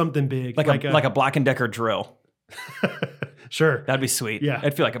yeah, something big, Like a Black & Decker drill. Sure. That'd be sweet. Yeah.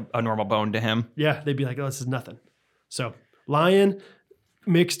 I'd feel like a normal bone to him. Yeah, they'd be like, oh, this is nothing. So lion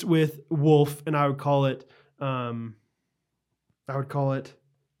mixed with wolf, and I would call it Seabiscuit.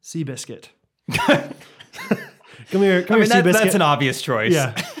 Come here, Seabiscuit. That's an obvious choice.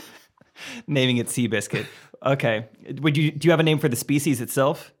 Yeah. Naming it Seabiscuit. Okay. Do you have a name for the species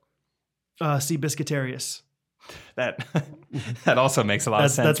itself? Seabiscutarius. That also makes a lot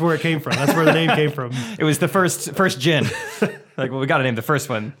of sense. That's where it came from. That's where the name came from. It was the first gin. Like, well, we got to name the first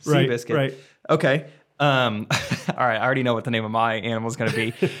one Seabiscuit. Right. Okay. All right. I already know what the name of my animal is going to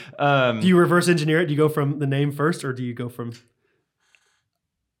be. Do you reverse engineer it? Do you go from the name first, or do you go from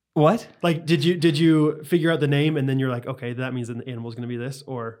what? like did you figure out the name and then you're like, okay, that means the animal is going to be this,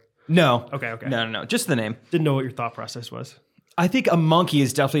 or No. okay, No. Just the name. didn't know what your thought process was. I think a monkey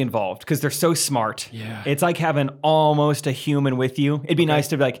is definitely involved because they're so smart. Yeah. It's like having almost a human with you. It'd be nice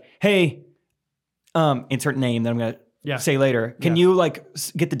to be like, hey, insert name that I'm going to say later. Can you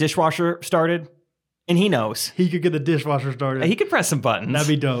get the dishwasher started? And he knows. He could get the dishwasher started. He could press some buttons. That'd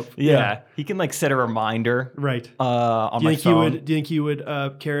be dope. Yeah. He can set a reminder Right. on my phone. Do you think he would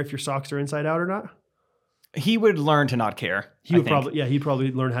care if your socks are inside out or not? He would learn to not care. He'd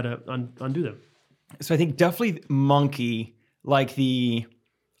probably learn how to undo them. So I think definitely monkey, I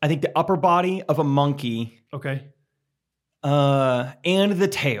think the upper body of a monkey Okay. and the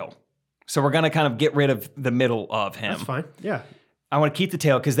tail. So we're going to kind of get rid of the middle of him. That's fine. Yeah. I want to keep the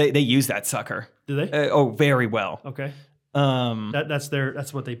tail because they use that sucker. Do they? Very well. Okay.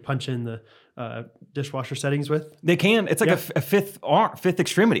 That's what they punch in the dishwasher settings with. They can. It's like a fifth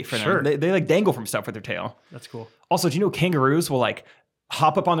extremity for them. Sure. They dangle from stuff with their tail. That's cool. Also, do you know kangaroos will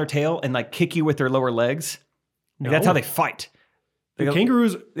hop up on their tail and kick you with their lower legs? That's how they fight.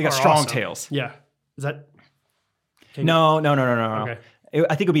 Kangaroos. They got are strong awesome. tails. Yeah. Is that? No. Okay.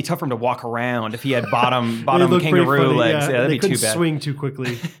 I think it would be tough for him to walk around if he had bottom They look pretty kangaroo funny, legs. Yeah, that'd they be too couldn't bad. swing too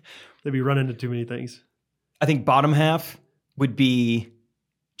quickly. They'd be running into too many things. I think bottom half would be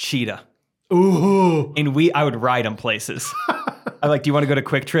cheetah. Ooh. And I would ride him places. I'm like, do you want to go to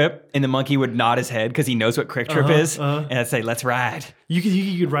Quick Trip? And the monkey would nod his head because he knows what Quick Trip is. And I'd say, let's ride. You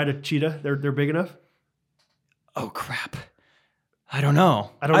could ride a cheetah. They're big enough. Oh, crap. I don't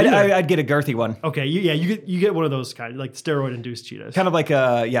know. I don't either. I'd get a girthy one. Okay, you get one of those kind, like steroid-induced cheetahs. Kind of like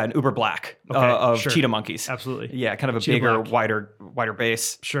an Uber Black of sure. cheetah monkeys. Absolutely. Yeah, kind of a Cheetah bigger, black. wider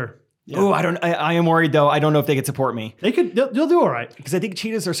base. Sure. Oh, I am worried though. I don't know if they could support me They'll do all right. because I think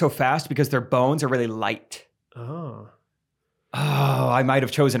cheetahs are so fast because their bones are really light. Oh. Oh, I might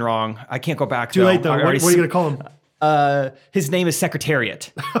have chosen wrong. I can't go back. Too late though. What are you going to call him? His name is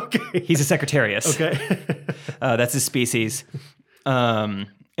Secretariat. Okay. He's a Secretarius. Okay. That's his species. And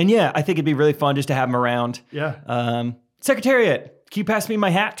yeah, I think it'd be really fun just to have him around. Yeah. Secretariat, can you pass me my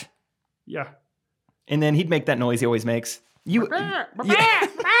hat? Yeah. And then he'd make that noise he always makes.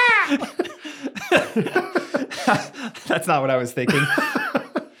 That's not what I was thinking.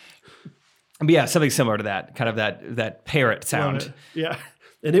 But yeah, something similar to that, kind of that parrot Love sound. it. Yeah.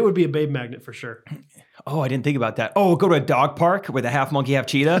 And it would be a babe magnet for sure. Oh, I didn't think about that. Oh, go to a dog park with a half monkey, half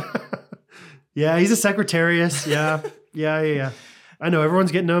cheetah. Yeah, he's a Secretarius. Yeah. Yeah. I know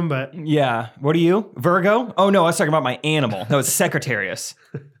everyone's getting them, but Yeah. What are you? Virgo? Oh, no, I was talking about my animal. No, it's Secretarius.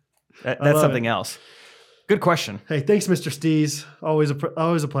 That's love something it. else. Good question. hey, thanks, Mr. Stees. Always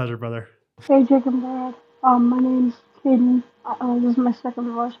a pleasure, brother. Hey, Jake and Brad. My name's Caden. This is my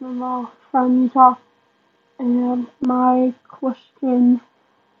second voice memo from Utah. And my question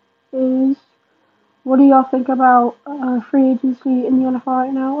is, what do y'all think about free agency in the NFL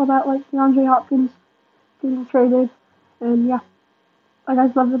right now? About like DeAndre Hopkins getting traded? And yeah, I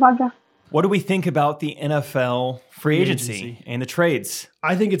guys love the podcast. What do we think about the NFL free agency agency. and the trades?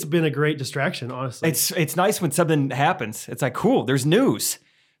 I think it's been a great distraction, honestly. It's nice when something happens. It's like, cool, there's news.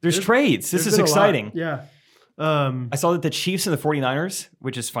 There's trades. This There's is been a lot. exciting. Yeah. I saw that the Chiefs and the 49ers,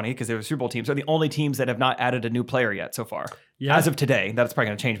 which is funny because they were Super Bowl teams, are the only teams that have not added a new player yet so far. Yeah. As of today. That's probably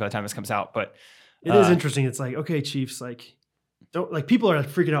going to change by the time this comes out. But It is interesting. It's like, okay, Chiefs, like, don't like people are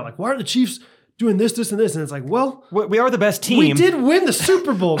freaking out. Like, why are the Chiefs doing this, this, and this? And it's like, well, we are the best team. we did win the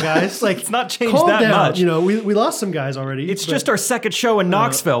Super Bowl, guys. Like, It's not changed calm that down. much. You know, we lost some guys already. It's but- just our second show in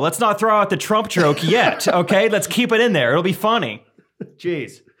Knoxville. Let's not throw out the Trump joke yet, okay? Let's keep it in there. It'll be funny.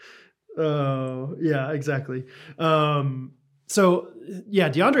 Jeez. Oh, yeah, exactly. So yeah,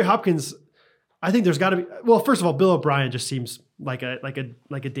 DeAndre Hopkins, I think there's got to be. Well, first of all, Bill O'Brien just seems like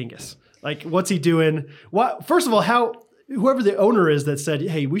a dingus. Like, what's he doing? What? First of all, whoever the owner is that said,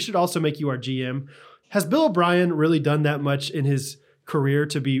 "Hey, we should also make you our GM." Has Bill O'Brien really done that much in his career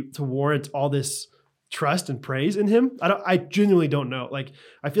to warrant all this trust and praise in him? I genuinely don't know. Like,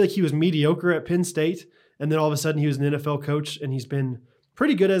 I feel like he was mediocre at Penn State, and then all of a sudden he was an NFL coach, and he's been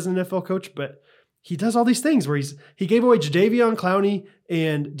pretty good as an NFL coach, but he does all these things where he gave away Jadeveon Clowney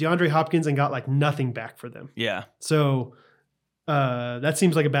and DeAndre Hopkins and got like nothing back for them. Yeah. So that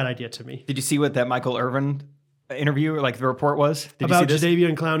seems like a bad idea to me. Did you see what that Michael Irvin interview, like the report was? Did About you see this?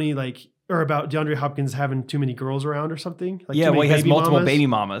 Jadeveon Clowney, or about DeAndre Hopkins having too many girls around or something? Like Yeah, too well, many he has baby multiple mamas? baby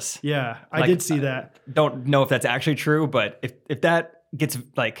mamas. Yeah, I Like, did see that. Don't know if that's actually true, but if that gets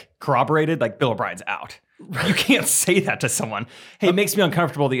like corroborated, like Bill O'Brien's out. You can't say that to someone. Hey, it makes me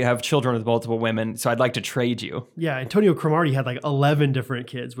uncomfortable that you have children with multiple women, so I'd like to trade you. Yeah, Antonio Cromartie had like 11 different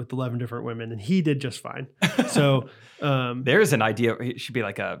kids with 11 different women, and he did just fine. So There's an idea. It should be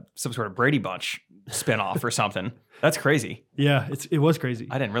like some sort of Brady Bunch spinoff or something. That's crazy. yeah, it was crazy.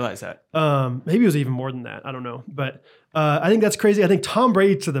 I didn't realize that. Maybe it was even more than that. I don't know, but I think that's crazy. I think Tom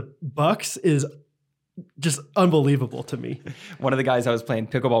Brady to the Bucks is just unbelievable to me. One of the guys I was playing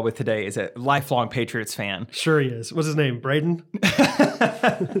pickleball with today is a lifelong Patriots fan. Sure he is. What's his name? Braden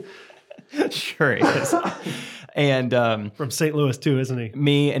Sure he is. And from St. Louis too, isn't he?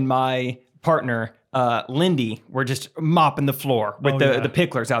 me and my partner, Lindy, were just mopping the floor with Oh, the yeah.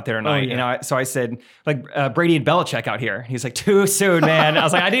 picklers out there tonight. yeah. So I said, like, Brady and Belichick out here. He's like, too soon, man. I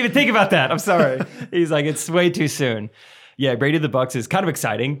was like, I didn't even think about that. I'm sorry. He's like, it's way too soon. Yeah, Brady the Bucks is kind of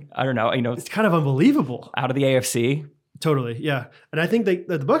exciting. I don't know, It's kind of unbelievable. out of the AFC. Totally, yeah. And I think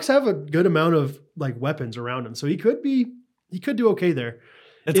the Bucks have a good amount of like weapons around him, so he could do okay there.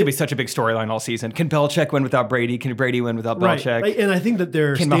 That's going to be such a big storyline all season. Can Belichick win without Brady? Can Brady win without Belichick? Like, and I think that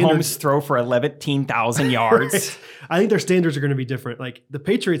their Can standards, Mahomes throw for 11,000 yards? I think their standards are going to be different. Like the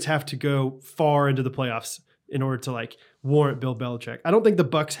Patriots have to go far into the playoffs in order to like warrant Bill Belichick. I don't think the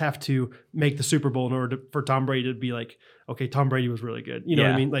Bucks have to make the Super Bowl in order for Tom Brady to be like, okay, Tom Brady was really good. You know what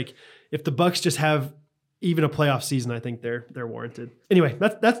I Yeah. mean? Like if the Bucks just have even a playoff season, I think they're warranted. Anyway,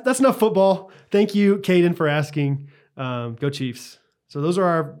 that's enough football. Thank you, Caden, for asking. Go Chiefs. So those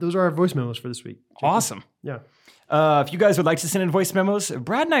are our voice memos for this week. Awesome. Yeah. If you guys would like to send in voice memos,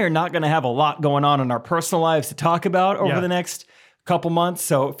 Brad and I are not going to have a lot going on in our personal lives to talk about over Yeah. the next couple months.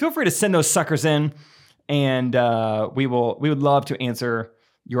 So feel free to send those suckers in, and we would love to answer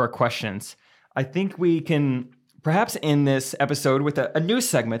your questions. I think we can perhaps end this episode with a new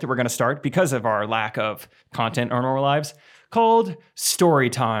segment that we're going to start because of our lack of content in our lives, called Story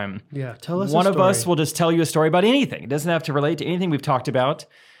Time. Yeah. Tell us One a of story. us will just tell you a story about anything. It doesn't have to relate to anything we've talked about.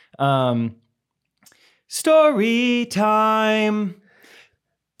 Story time.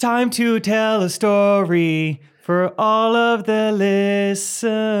 Time to tell a story for all of the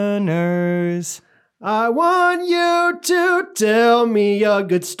listeners. I want you to tell me a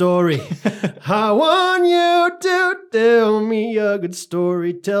good story. I want you to tell me a good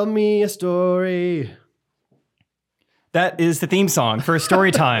story. Tell me a story. That is the theme song for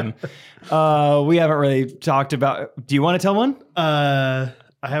story time. We haven't really talked about. Do you want to tell one? I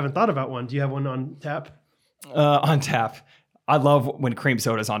haven't thought about one. Do you have one on tap? On tap. I love when cream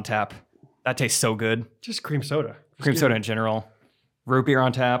soda's on tap. That tastes so good. Just cream soda. Cream soda in general. Root beer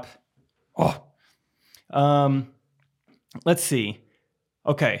on tap. Oh. Let's see.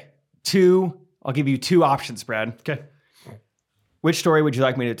 Okay. I'll give you 2 options, Brad. Okay. Which story would you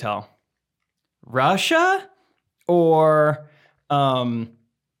like me to tell? Russia or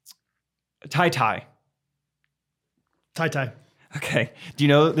tie-tie? Tie-tie. Okay. Do you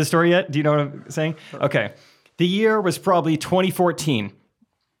know the story yet? Do you know what I'm saying? Okay. The year was probably 2014.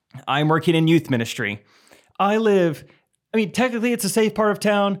 I'm working in youth ministry. Technically it's a safe part of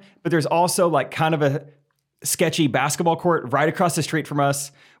town, but there's also like kind of a sketchy basketball court right across the street from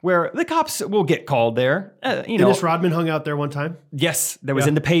us where the cops will get called there. Dennis Rodman hung out there one time. Yes, that was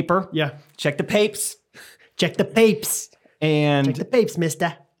in the paper. Yeah. Check the papes. Check the papes. And Check the papes,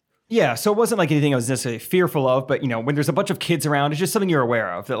 mister. yeah, so it wasn't like anything I was necessarily fearful of, but when there's a bunch of kids around, it's just something you're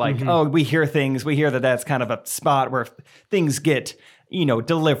aware of that we hear things, we hear that that's kind of a spot where things get,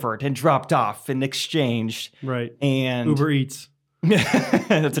 delivered and dropped off and exchanged. Right. And Uber Eats.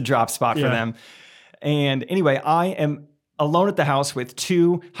 that's a drop spot for them. And anyway, I am alone at the house with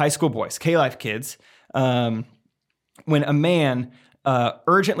 2 high school boys, K-Life kids, when a man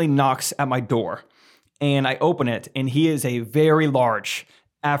urgently knocks at my door. And I open it, and he is a very large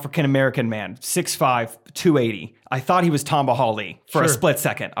African-American man, 6'5", 280. I thought he was Tamba Hawley for a split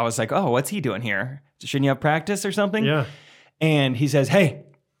second. I was like, oh, what's he doing here? Shouldn't you have practice or something? Yeah. And he says, hey,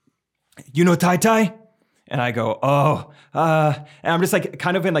 you know tie-tie? And I go, and I'm just like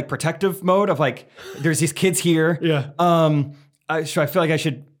kind of in like protective mode of like, there's these kids here. Yeah. I feel like I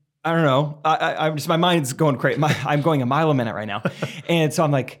should, I don't know. I'm just, my mind's going crazy. I'm going a mile a minute right now. And so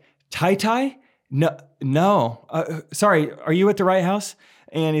I'm like, tie-tie? No. Sorry, are you at the right house?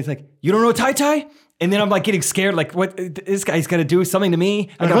 And he's like, you don't know tie-tie? And then I'm like getting scared, like, what? This guy's got to do something to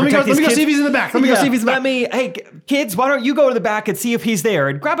me. Let me go see if he's in the back. Hey, kids, why don't you go to the back and see if he's there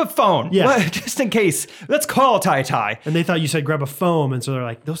and grab a phone? Yeah. Just in case. Let's call tie-tie. And they thought you said grab a foam. And so they're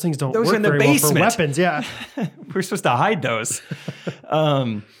like, those things don't Those work are in the very basement. well for weapons. Yeah. We're supposed to hide those.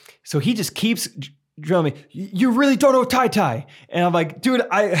 So he just keeps drilling me. You really don't know tie-tie. And I'm like, dude,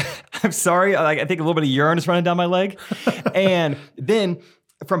 I'm sorry. I think a little bit of urine is running down my leg. And then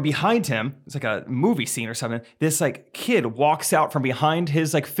from behind him, it's like a movie scene or something. This like kid walks out from behind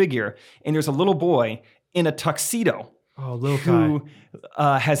his like figure, and there's a little boy in a tuxedo. Oh, little who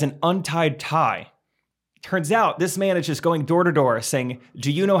has an untied tie. Turns out this man is just going door to door saying,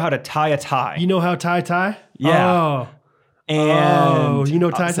 "Do you know how to tie a tie?" You know how tie? Yeah. Oh. And you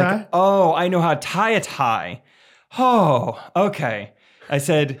know I was tie? like, oh, I know how to tie a tie. Oh, okay. I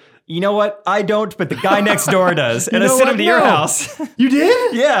said, you know what? I don't, but the guy next door does. And I sent him to your house. You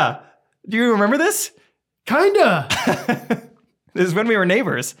did? Yeah. Do you remember this? Kinda. This is when we were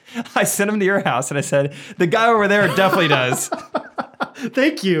neighbors. I sent him to your house and I said, the guy over there definitely does.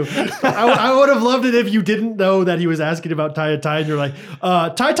 Thank you. I would have loved it if you didn't know that he was asking about tie and you're like,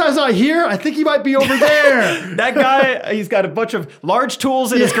 Tie's not here. I think he might be over there. That guy, he's got a bunch of large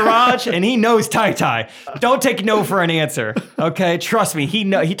tools in his garage and he knows tie. Don't take no for an answer. Okay, trust me.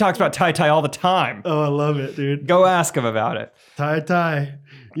 He talks about tie all the time. Oh, I love it, dude. Go ask him about it. Tie.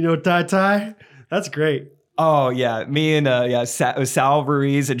 You know tie? That's great. Oh yeah, me and Sal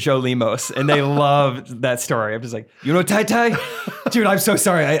Ruiz and Joe Limos, and they loved that story. I'm just like, you know tie? Dude, I'm so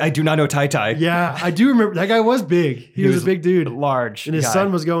sorry. I do not know tie. Yeah, I do remember that guy was big. He was a big dude, large, and his guy.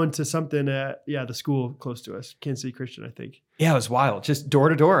 son was going to something at the school close to us, Kansas City Christian, I think. Yeah, it was wild. Just door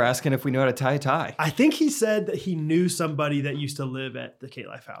to door asking if we know how to tie a tie. I think he said that he knew somebody that used to live at the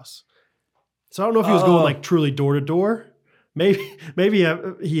K-Life house. So I don't know if he was going like truly door to door. Maybe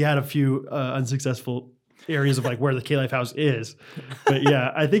he had a few unsuccessful areas of like where the K-Life house is. But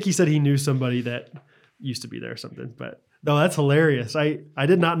yeah, I think he said he knew somebody that used to be there or something. But no, that's hilarious. I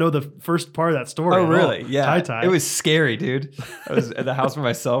did not know the first part of that story. Oh, really? Yeah. Tie. It was scary, dude. I was at the house by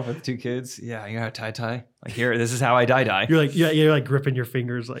myself with 2 kids. Yeah, you know how to tie? Like, here, this is how I die. You're like, you're like gripping your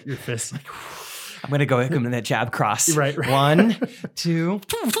fingers, like your fists. Like, I'm going to go in that jab cross. Right. 1, 2.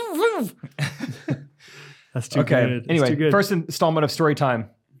 That's too good. Anyway, too good. first installment of story time.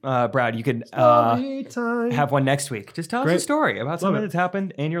 Brad, you could Story time. have one next week. Just tell us a Great. story about something it. that's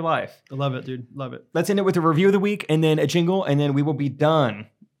happened in your life. I love it, dude. Love it. Let's end it with a review of the week and then a jingle, and then we will be done.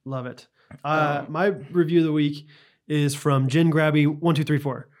 Love it. My review of the week is from Jen Grabby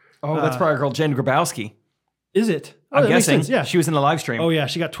 1234. Oh, that's probably our girl Jen Grabowski. Is it? Oh, I'm that makes guessing. sense, yeah. She was in the live stream. Oh yeah,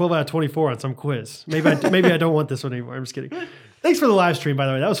 she got 12 out of 24 on some quiz. Maybe I don't want this one anymore. I'm just kidding. Thanks for the live stream, by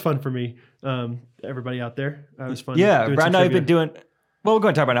the way. That was fun for me. Everybody out there, that was fun. Yeah, doing Brad some and I have trivia. been doing. Well, we're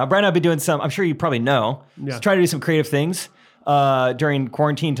going to talk about it now. Brad and I have been doing some. I'm sure you probably know. Yeah. Trying to do some creative things during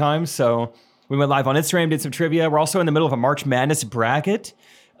quarantine times. So we went live on Instagram, did some trivia. We're also in the middle of a March Madness bracket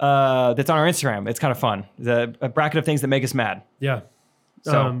that's on our Instagram. It's kind of fun. A bracket of things that make us mad. Yeah.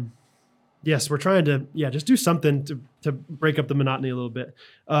 So Yes, we're trying to just do something to break up the monotony a little bit.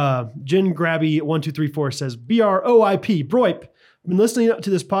 Jen Grabby 1234 says BROIP Broip. I've been listening to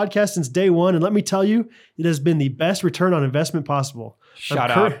this podcast since day one, and let me tell you, it has been the best return on investment possible. shout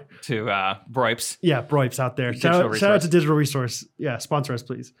out to Broipes. Yeah, Broipes out there. Digital Shout out Resource. to Digital Resource. Yeah, sponsor us,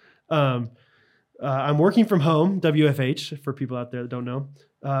 please. I'm working from home, WFH, for people out there that don't know,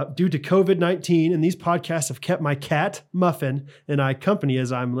 due to COVID-19, and these podcasts have kept my cat, Muffin, and I company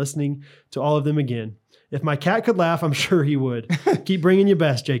as I'm listening to all of them again. If my cat could laugh, I'm sure he would. Keep bringing your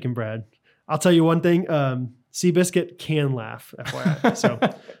best, Jake and Brad. I'll tell you one thing, Seabiscuit can laugh, FYI. So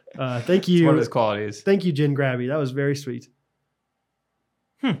thank you. It's one of his qualities. Thank you, Jen Grabby. That was very sweet.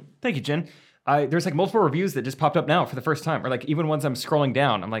 Thank you, Jen. There's like multiple reviews that just popped up now for the first time, or like even ones I'm scrolling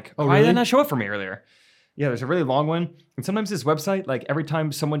down. I'm like, Oh, why did really? that not show up for me earlier? Yeah, there's a really long one, and sometimes this website, like every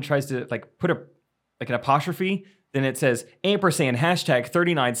time someone tries to like put an apostrophe, then it says ampersand hashtag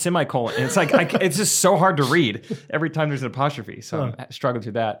 39 semicolon, and it's like it's just so hard to read every time there's an apostrophe. So I'm struggling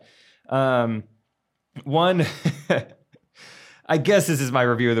through that. One, I guess this is my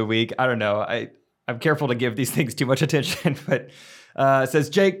review of the week. I don't know. I'm careful to give these things too much attention, but it says,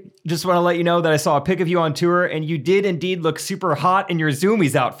 Jake, just want to let you know that I saw a pic of you on tour and you did indeed look super hot in your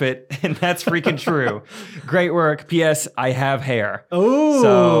Zoomies outfit. And that's freaking true. Great work. P.S. I have hair. Oh,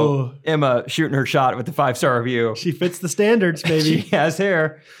 So Emma shooting her shot with the 5-star review. she fits the standards, She baby. has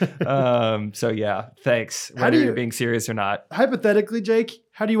hair. So yeah, thanks. How Whether do you're you- being serious or not. Hypothetically, Jake,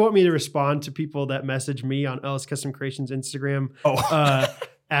 how do you want me to respond to people that message me on Ellis Custom Creations Instagram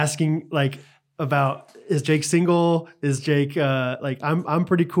asking like about, is Jake single? Is Jake like I'm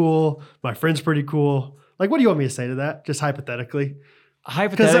pretty cool, my friend's pretty cool? Like, what do you want me to say to that? Just hypothetically.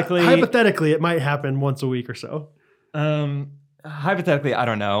 Because hypothetically, it might happen once a week or so. Hypothetically, I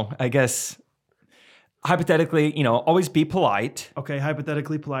don't know. I guess hypothetically, always be polite. Okay,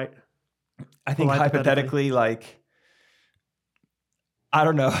 hypothetically polite. I think Polite, hypothetically, like, I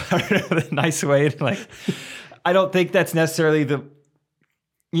don't know the nice way to like, I don't think that's necessarily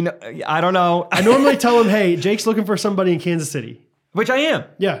I don't know. I normally tell them, hey, Jake's looking for somebody in Kansas City. Which I am.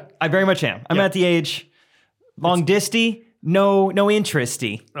 Yeah. I very much am. I'm Yeah. at the age, long disty, no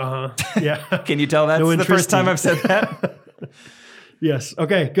interesty. Yeah. Can you tell that's No the first interesty. time I've said that? Yes.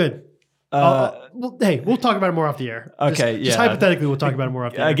 Okay, good. We'll talk about it more off the air. Okay, Just yeah. hypothetically, we'll talk about it more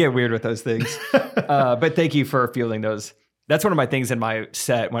off the air. I get weird with those things. But thank you for fielding those. That's one of my things in my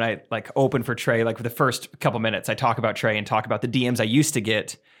set when I like open for Trey, like for the first couple minutes, I talk about Trey and talk about the DMs I used to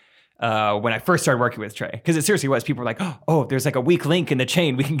get when I first started working with Trey. Because it seriously was, people were like, oh, there's like a weak link in the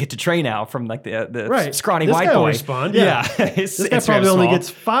chain. We can get to Trey now from like the Right. scrawny This white guy will boy. respond, yeah. This This guy probably only gets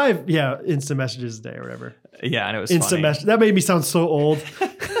 5 instant messages a day or whatever. Yeah, and it was Instant funny. message. That made me sound so old.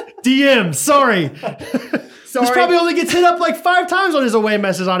 DM, sorry. This probably only gets hit up like 5 times on his away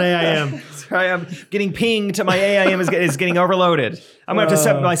message on AIM. Sorry, I'm getting pinged to my AIM is getting overloaded. I'm going to have to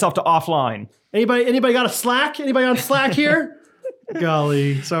set myself to offline. Anybody got a Slack? Anybody on Slack here?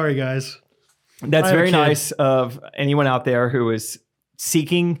 Golly. Sorry, guys. That's I have a very kid. nice of anyone out there who is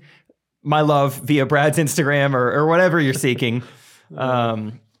seeking my love via Brad's Instagram or whatever you're seeking.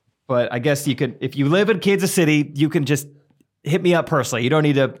 But I guess you could, if you live in Kansas City, you can just hit me up personally. You don't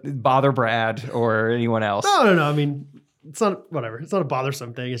need to bother Brad or anyone else. No. I mean, it's not whatever. It's not a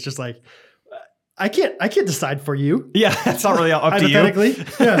bothersome thing. It's just like I can't decide for you. Yeah, that's not really up to you. Hypothetically.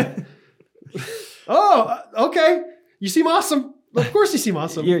 Yeah. Oh, okay. You seem awesome. Of course you seem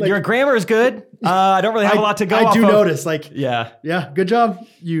awesome. Your grammar is good. I don't really have a lot to go I off do of. notice. Like, Yeah. good job.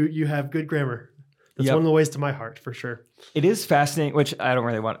 You have good grammar. That's Yep. one of the ways to my heart for sure. It is fascinating, which I don't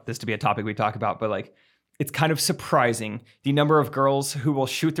really want this to be a topic we talk about, but like, it's kind of surprising the number of girls who will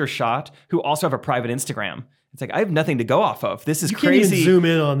shoot their shot who also have a private Instagram. It's like, I have nothing to go off of. This is You can't crazy. even zoom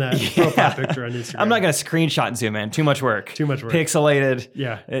in on that profile picture on Instagram. I'm not going to screenshot and zoom in. Too much work. Too much work. Pixelated.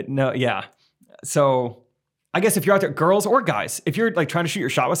 Yeah. Yeah. So I guess if you're out there, girls or guys, if you're like trying to shoot your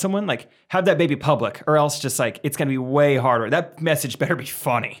shot with someone, like have that baby public, or else just like it's gonna be way harder. That message better be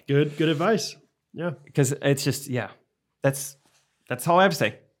funny. Good advice. Yeah. Because it's just, that's all I have to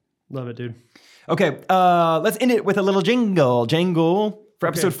say. Love it, dude. Okay, let's end it with a little jingle for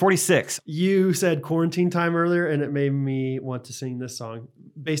episode 46. You said quarantine time earlier, and it made me want to sing this song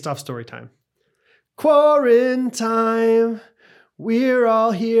based off story time. Quarantine. We're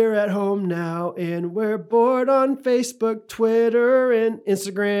all here at home now, and we're bored on Facebook, Twitter, and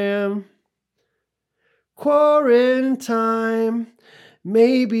Instagram. Quarantine.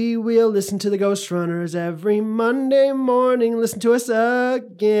 Maybe we'll listen to the Ghost Runners every Monday morning. Listen to us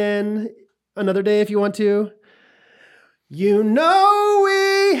again another day if you want to. You know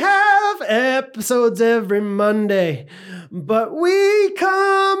we have episodes every Monday, but we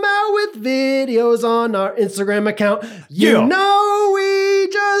come out with videos on our Instagram account. You know we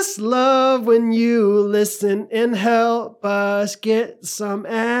just love when you listen and help us get some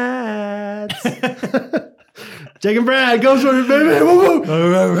ads. Jake and Brad, Ghost Runners, baby. Woo,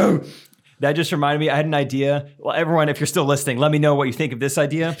 woo. That just reminded me, I had an idea. Well, everyone, if you're still listening, let me know what you think of this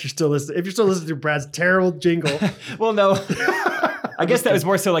idea. If you're still listening to Brad's terrible jingle. Well, no. I guess that was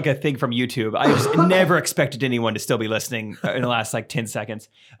more so like a thing from YouTube. I just never expected anyone to still be listening in the last like 10 seconds.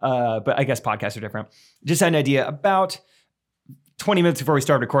 But I guess podcasts are different. Just had an idea about 20 minutes before we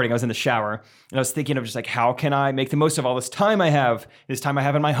started recording. I was in the shower and I was thinking of just like, how can I make the most of all this time I have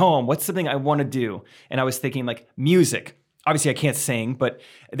in my home? What's something I want to do? And I was thinking like music. Obviously I can't sing, but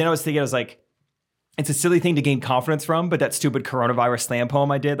then I was like, it's a silly thing to gain confidence from, but that stupid coronavirus slam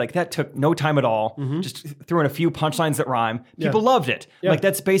poem I did, like that took no time at all. Just threw in a few punchlines that rhyme. People loved it. Yeah. Like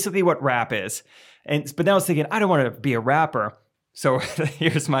that's basically what rap is. But then I was thinking, I don't want to be a rapper. So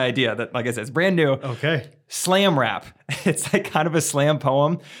here's my idea that, like I said, it's brand new. Okay. Slam rap. It's like kind of a slam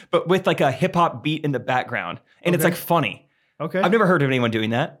poem, but with like a hip hop beat in the background. And it's like funny. Okay. I've never heard of anyone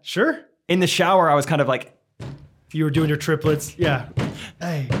doing that. Sure. In the shower, I was kind of like, You were doing your triplets. Yeah.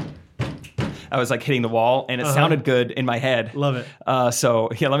 Hey. I was like hitting the wall and it sounded good in my head. Love it. So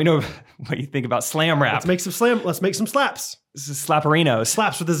yeah, let me know what you think about slam rap. Let's make some slaps. This is Slapperinos.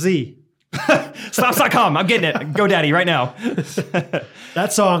 Slaps with a Z. Slaps.com. I'm getting it. GoDaddy right now.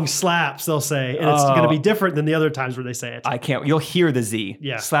 That song slaps, they'll say. And it's going to be different than the other times where they say it. I can't. You'll hear the Z.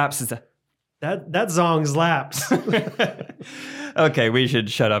 Yeah. Slaps is a... That song slaps. Okay, we should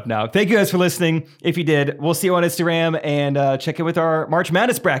shut up now. Thank you guys for listening. If you did, we'll see you on Instagram and check in with our March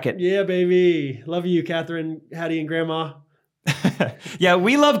Madness bracket. Yeah, baby. Love you, Catherine, Hattie, and Grandma. Yeah,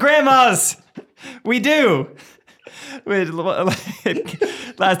 we love grandmas. We do.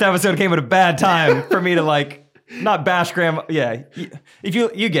 Last episode came at a bad time for me to like not bash grandma. Yeah, if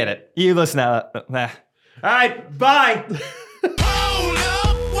you get it, you listen to that. All right, bye.